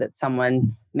idea that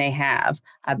someone may have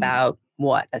about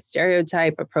what, a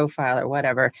stereotype, a profile, or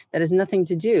whatever, that has nothing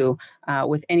to do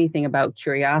with anything about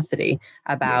curiosity,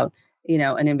 about,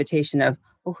 an invitation of,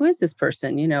 well, who is this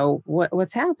person?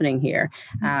 What's happening here?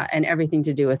 And everything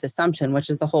to do with assumption,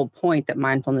 which is the whole point that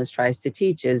mindfulness tries to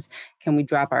teach is, can we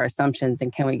drop our assumptions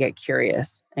and can we get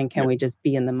curious? And can we just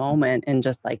be in the moment and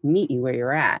just like meet you where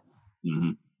you're at?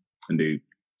 Mm-hmm. Indeed.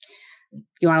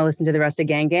 You want to listen to the rest of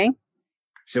Gang Gang?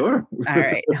 Sure. All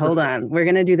right, hold on. We're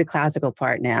going to do the classical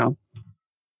part now.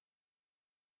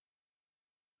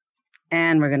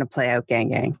 And we're going to play out Gang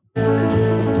Gang.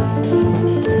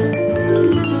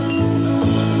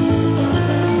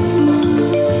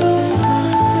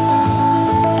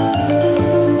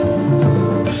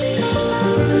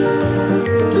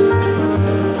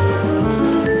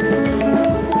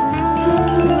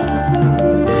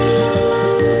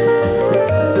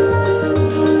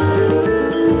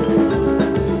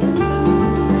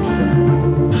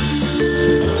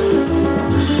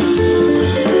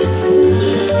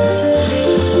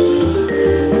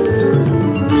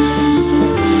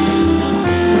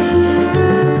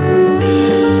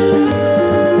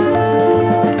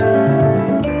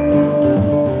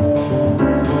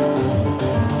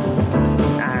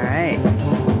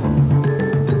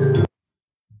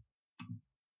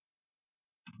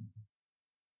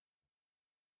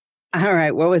 All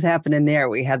right, what was happening there?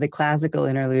 We had the classical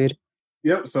interlude.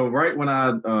 Yep. So right when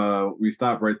we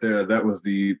stopped right there, that was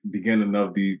the beginning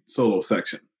of the solo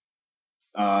section.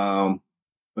 But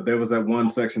there was that one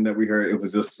section that we heard. It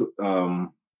was just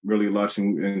really lush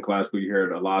and classical. You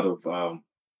heard a lot of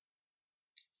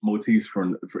motifs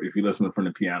if you listen from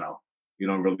the piano. You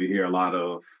don't really hear a lot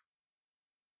of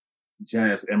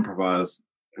jazz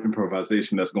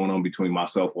improvisation that's going on between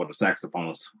myself or the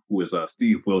saxophones, who is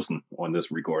Steve Wilson on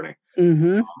this recording.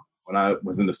 Mm-hmm. When I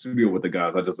was in the studio with the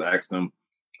guys, I just asked him,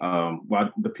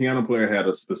 well, the piano player had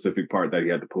a specific part that he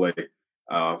had to play.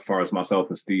 As far as myself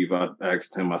and Steve, I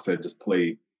asked him, I said, just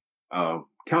play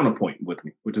counterpoint with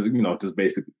me, which is, just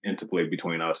basic interplay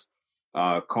between us.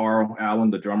 Carl Allen,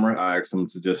 the drummer, I asked him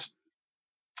to just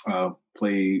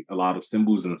play a lot of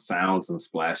cymbals and sounds and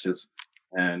splashes.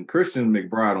 And Christian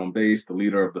McBride on bass, the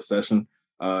leader of the session,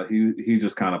 he's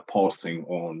just kind of pulsing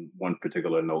on one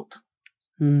particular note.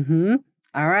 Mm-hmm.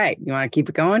 All right. You want to keep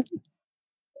it going?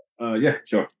 Yeah,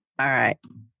 sure. All right.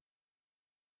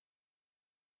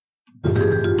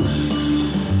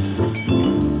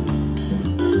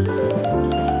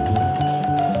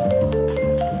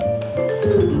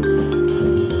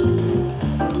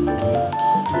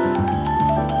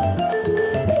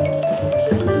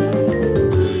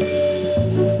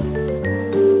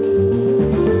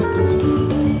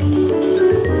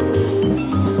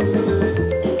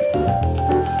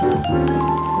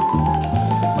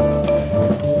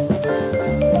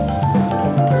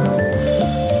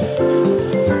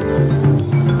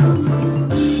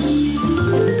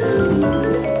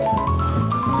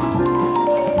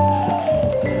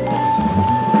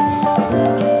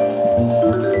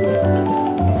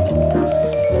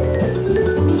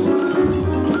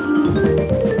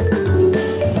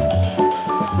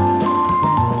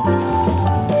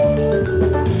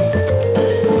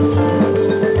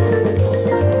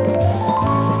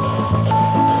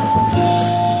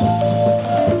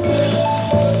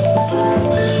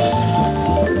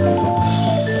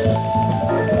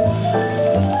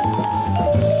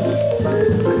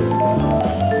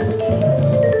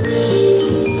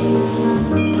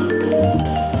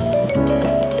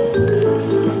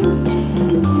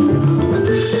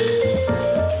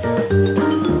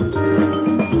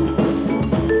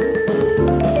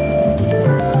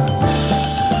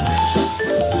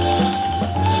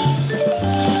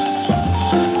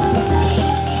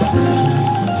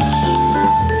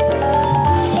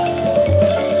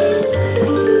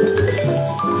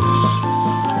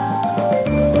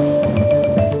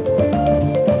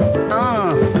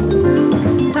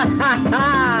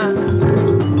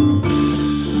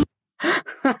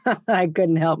 I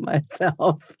couldn't help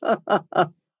myself.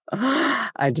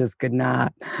 I just could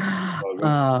not.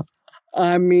 I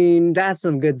mean, that's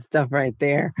some good stuff right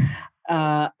there.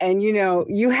 And,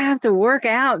 you have to work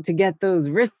out to get those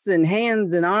wrists and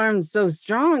hands and arms so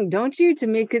strong, don't you, to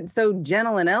make it so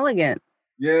gentle and elegant?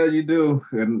 Yeah, you do.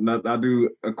 And I do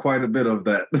quite a bit of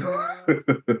that.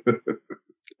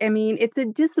 I mean, it's a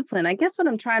discipline. I guess what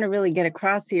I'm trying to really get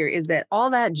across here is that all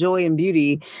that joy and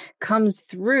beauty comes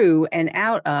through and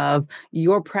out of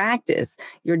your practice,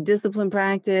 your discipline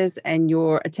practice and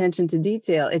your attention to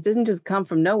detail. It doesn't just come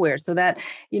from nowhere. So that,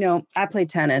 I play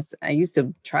tennis. I used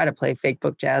to try to play fake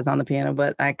book jazz on the piano,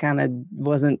 but I kind of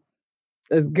wasn't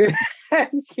as good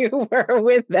as you were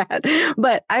with that.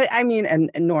 But I mean, and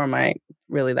nor am I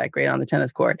really that great on the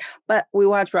tennis court. But I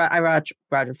watch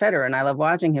Roger Federer, and I love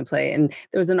watching him play. And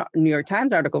there was a New York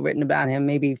Times article written about him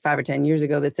maybe 5 or 10 years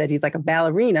ago that said he's like a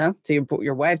ballerina, to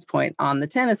your wife's point, on the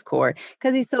tennis court,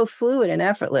 because he's so fluid and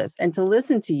effortless. And to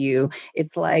listen to you,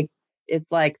 it's like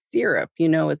syrup,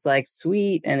 it's like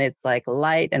sweet and it's like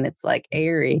light and it's like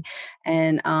airy.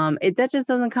 And that just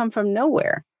doesn't come from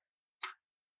nowhere.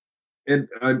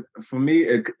 For me,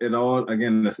 it all,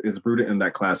 again, is rooted in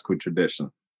that classical tradition.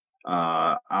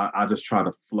 I just try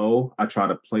to flow. I try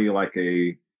to play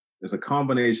there's a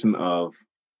combination of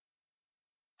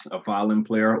a violin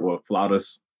player or a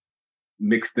flautist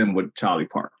mixed in with Charlie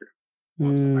Parker.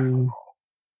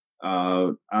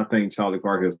 I think Charlie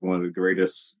Parker is one of the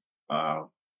greatest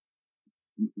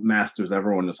masters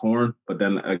ever on this horn. But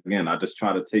then again, I just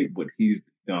try to take what he's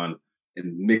done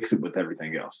and mix it with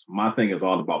everything else. My thing is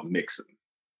all about mixing.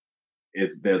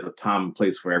 There's a time and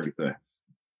place for everything.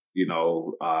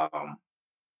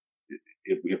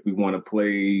 If we want to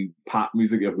play pop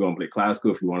music, if we want to play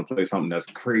classical, if you want to play something that's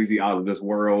crazy out of this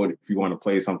world, if you want to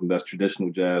play something that's traditional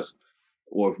jazz,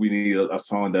 or if we need a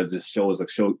song that just shows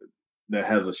that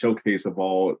has a showcase of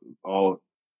all or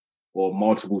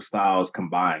multiple styles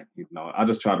combined. I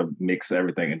just try to mix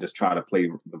everything and just try to play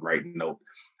the right note.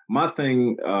 My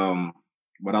thing,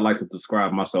 what I like to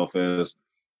describe myself as,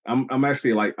 I'm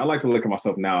actually I like to look at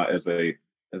myself now as a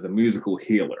musical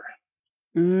healer.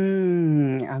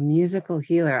 A musical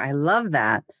healer. I love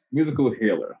that. Musical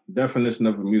healer. Definition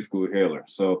of a musical healer.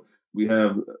 So we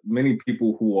have many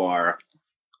people who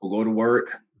go to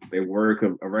work, They work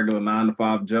a regular 9 to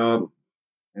 5 job.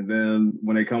 And then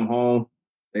when they come home,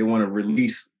 they want to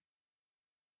release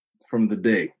from the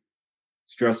day.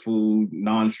 Stressful,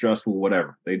 non-stressful,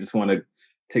 whatever. They just want to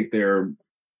take their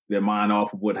mind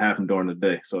off of what happened during the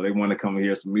day. So they want to come and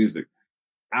hear some music.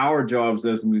 Our jobs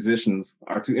as musicians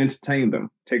are to entertain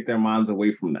them, take their minds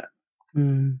away from that.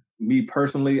 Me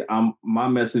personally, my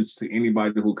message to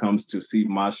anybody who comes to see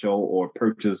my show or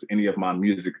purchase any of my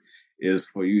music is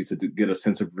for you to get a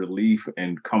sense of relief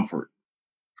and comfort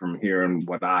from hearing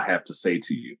what I have to say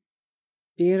to you.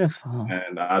 Beautiful.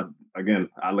 And I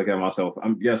look at myself.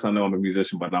 Yes, I know I'm a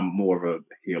musician, but I'm more of a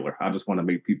healer. I just want to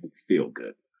make people feel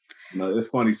good. It's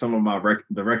funny. Some of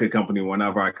the record company,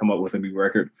 whenever I come up with a new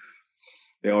record,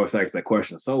 they always ask that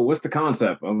question. So, what's the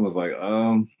concept? I was like,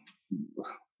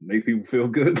 make people feel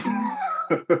good.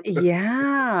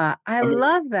 Yeah, I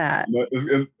love that.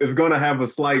 It's going to have a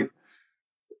slight.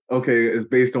 Okay, it's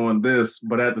based on this,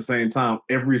 but at the same time,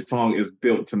 every song is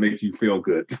built to make you feel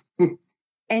good.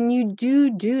 And you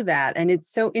do that. And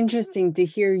it's so interesting to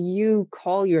hear you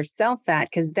call yourself that,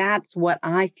 because that's what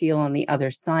I feel on the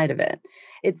other side of it.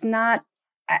 It's not,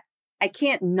 I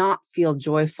can't not feel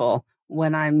joyful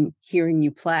when I'm hearing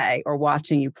you play or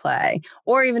watching you play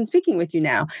or even speaking with you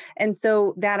now. And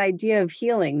so that idea of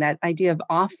healing, that idea of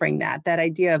offering that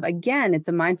idea of, again, it's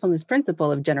a mindfulness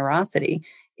principle of generosity,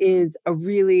 is a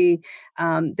really,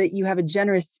 that you have a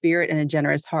generous spirit and a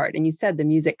generous heart. And you said the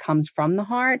music comes from the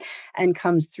heart and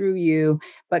comes through you,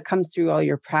 but comes through all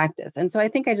your practice. And so I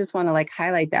think I just want to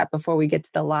highlight that before we get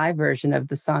to the live version of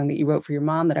the song that you wrote for your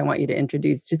mom that I want you to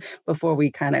introduce to before we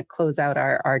kind of close out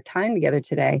our time together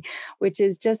today, which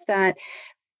is just that,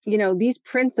 these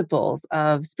principles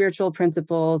of spiritual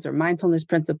principles or mindfulness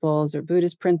principles or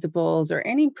Buddhist principles or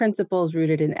any principles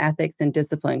rooted in ethics and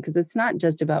discipline, because it's not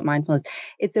just about mindfulness.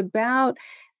 It's about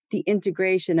the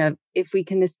integration of, if we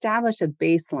can establish a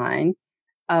baseline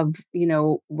of,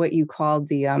 what you called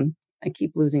the, I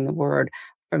keep losing the word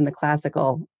from the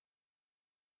classical,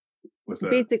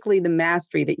 basically the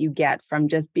mastery that you get from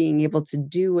just being able to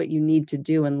do what you need to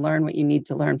do and learn what you need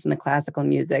to learn from the classical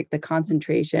music, the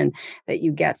concentration that you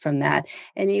get from that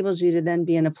enables you to then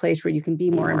be in a place where you can be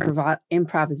more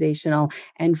improvisational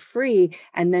and free,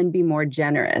 and then be more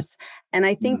generous. And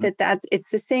I think it's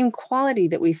the same quality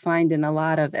that we find in a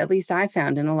lot of, at least I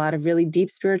found in a lot of really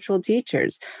deep spiritual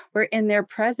teachers, where in their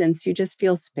presence, you just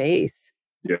feel space.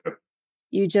 Yeah.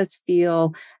 You just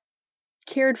feel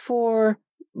cared for,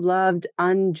 loved,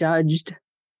 unjudged,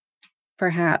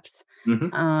 perhaps,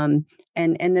 and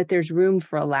that there's room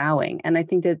for allowing. And I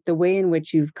think that the way in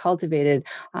which you've cultivated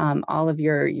all of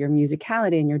your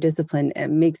musicality and your discipline, it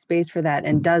makes space for that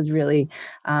and does really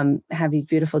have these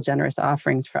beautiful, generous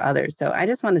offerings for others. So I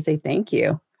just want to say thank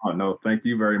you. Oh, no, thank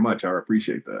you very much. I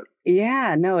appreciate that.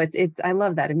 Yeah, no, it's I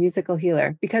love that, a musical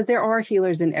healer, because there are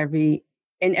healers in every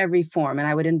form. And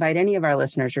I would invite any of our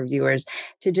listeners or viewers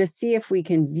to just see if we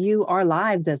can view our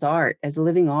lives as art, as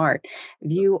living art,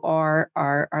 view our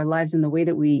lives in the way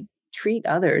that we treat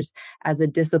others as a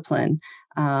discipline,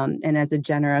 and as a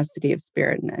generosity of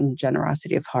spirit and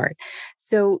generosity of heart.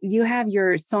 So you have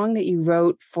your song that you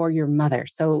wrote for your mother.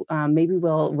 So maybe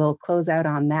we'll close out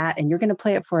on that, and you're going to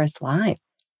play it for us live.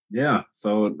 Yeah.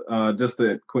 So just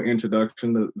a quick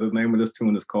introduction. The name of this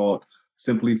tune is called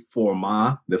Simply for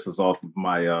Ma. This is off of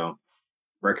my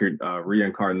record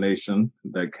Reincarnation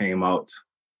that came out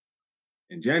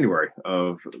in January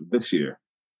of this year.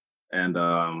 And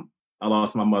I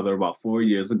lost my mother about 4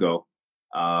 years ago.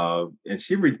 And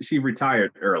she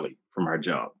retired early from her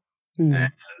job.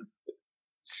 And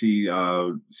she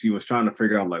was trying to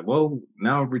figure out, well,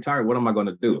 now I'm retired, what am I going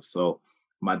to do? So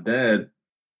my dad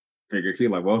figured,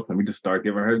 well, let me just start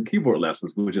giving her keyboard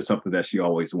lessons, which is something that she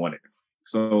always wanted.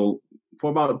 So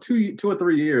for about 2 or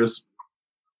 3 years,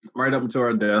 right up until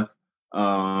her death,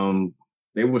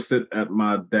 they would sit at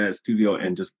my dad's studio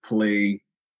and just play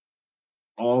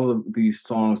all of these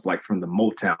songs from the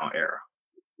Motown era.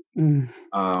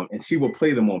 And she would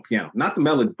play them on piano, not the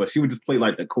melody, but she would just play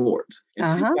the chords.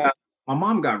 And my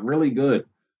mom got really good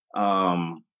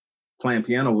playing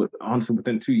piano honestly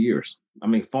within 2 years. I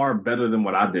mean, far better than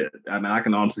what I did. And I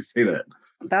can honestly say that.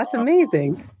 That's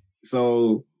amazing.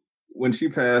 So when she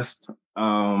passed,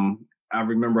 I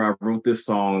remember I wrote this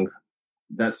song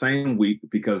that same week,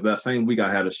 because that same week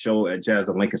I had a show at Jazz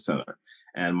at Lincoln Center.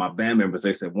 And my band members,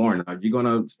 they said, Warren, are you going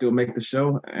to still make the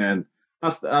show? And I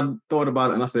thought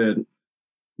about it and I said,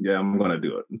 yeah, I'm going to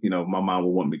do it. My mom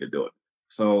will want me to do it.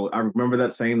 So I remember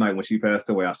that same night when she passed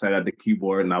away, I sat at the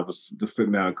keyboard and I was just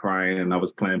sitting down crying, and I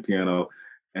was playing piano,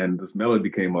 and this melody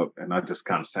came up and I just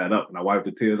kind of sat up and I wiped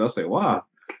the tears. I said, wow,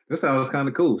 this sounds kind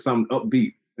of cool. Something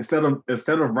upbeat.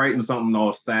 instead of writing something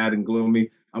all sad and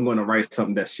gloomy, I'm going to write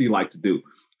something that she liked to do.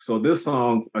 So this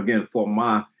song, again, for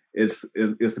Ma, it's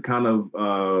a kind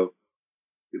of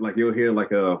like you'll hear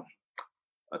like a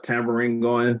tambourine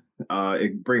going.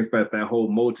 It brings back that whole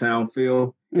Motown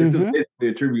feel. It's just basically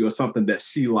a tribute of something that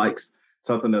she likes,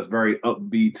 something that's very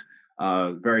upbeat,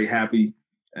 very happy.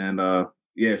 And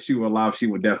yeah, if she were alive, she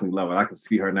would definitely love it. I can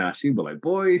see her now. She'd be like,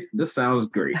 boy, this sounds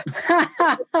great.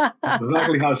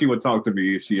 Exactly how she would talk to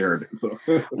me if she heard it. So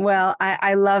well,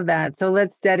 I love that. So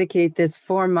let's dedicate this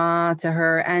for Ma, to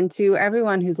her, and to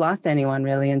everyone who's lost anyone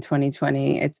really in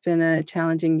 2020. It's been a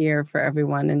challenging year for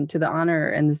everyone, and to the honor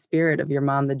and the spirit of your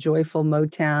mom, the joyful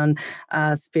Motown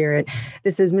spirit.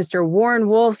 This is Mr. Warren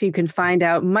Wolf. You can find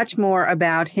out much more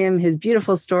about him, his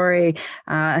beautiful story,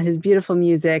 his beautiful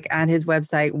music at his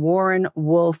website,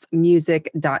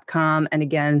 warrenwolfmusic.com. And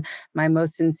again, my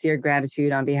most sincere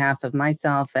gratitude on behalf of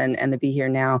myself and the Be Here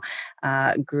Now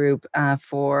group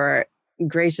for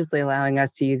graciously allowing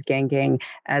us to use Gang Gang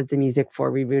as the music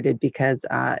for ReRooted, because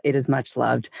it is much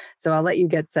loved. So I'll let you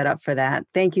get set up for that.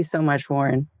 Thank you so much,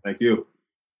 Warren. Thank you.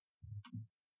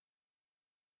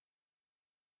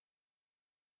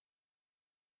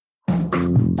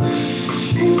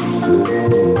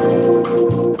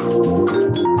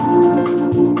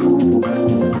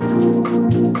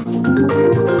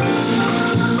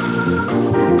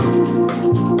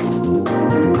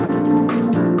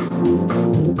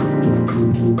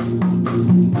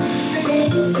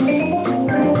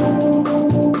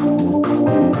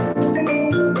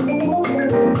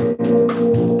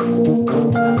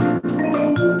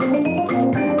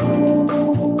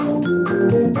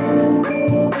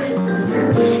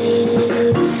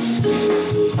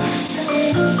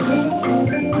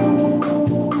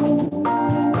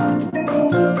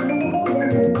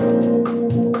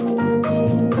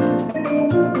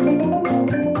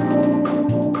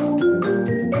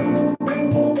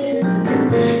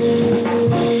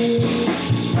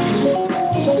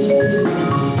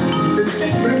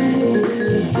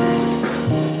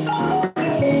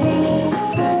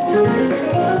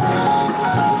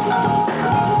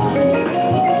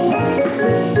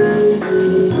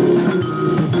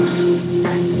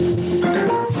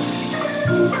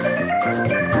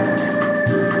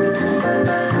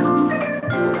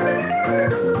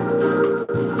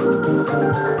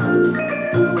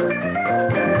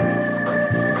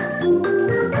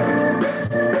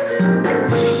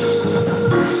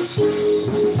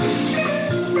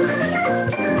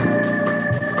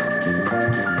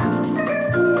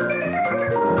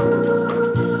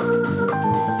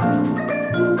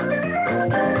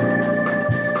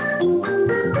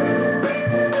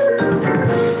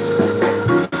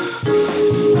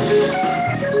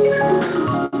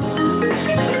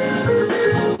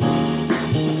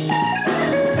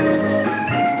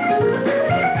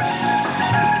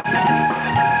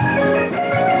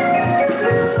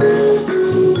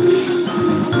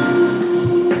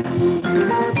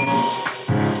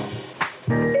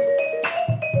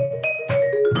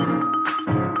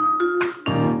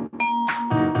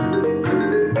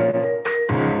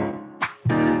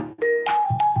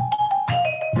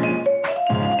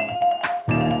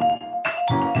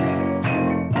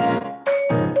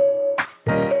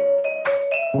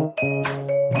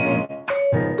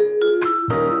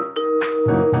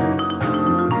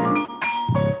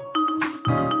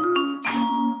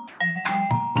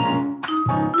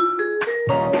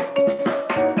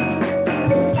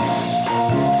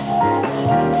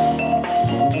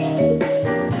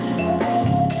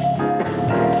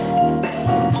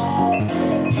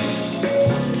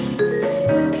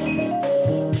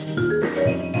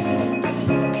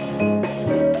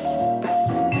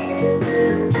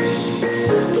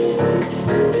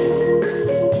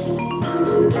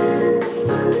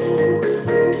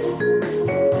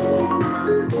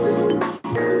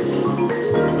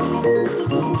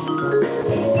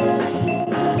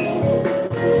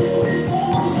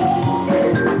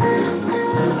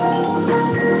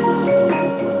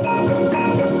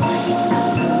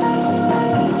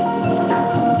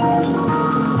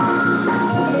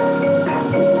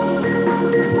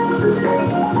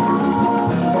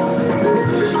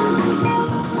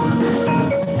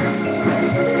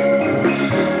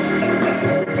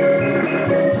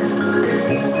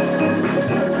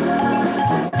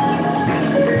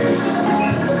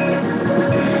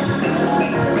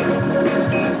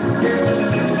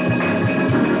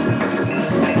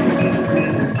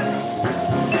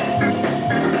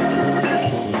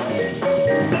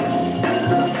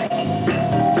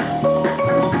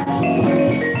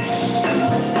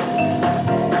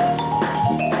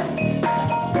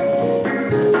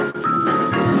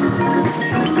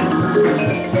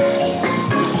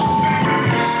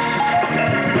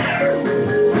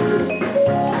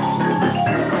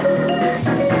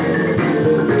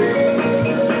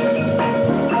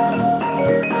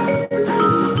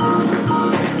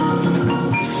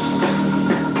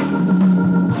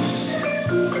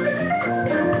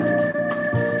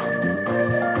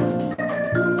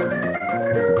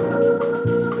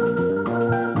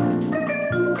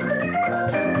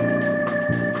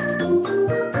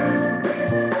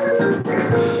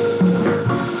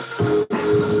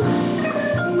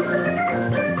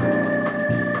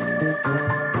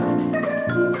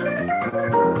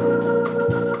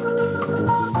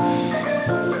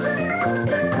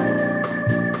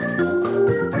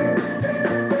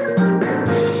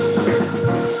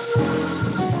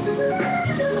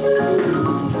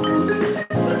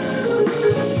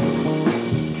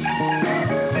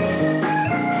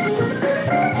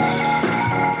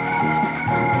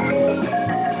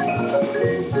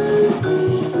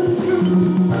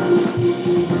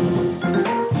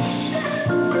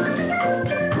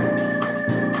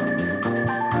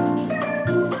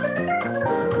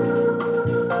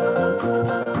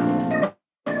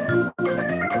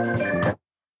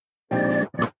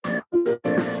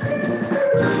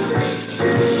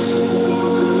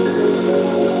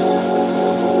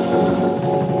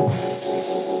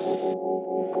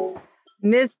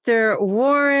 Mr.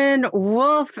 Warren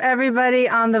Wolf, everybody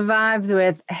on the vibes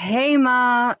with Hey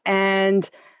Ma. And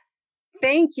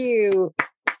thank you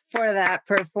for that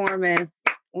performance.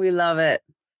 We love it.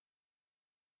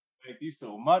 Thank you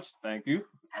so much. Thank you.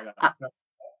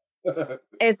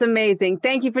 It's amazing.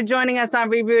 Thank you for joining us on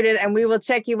ReRooted, and we will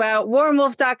check you out.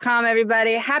 WarrenWolf.com,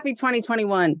 everybody. Happy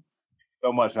 2021.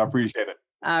 So much. I appreciate it.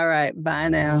 All right. Bye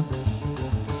now.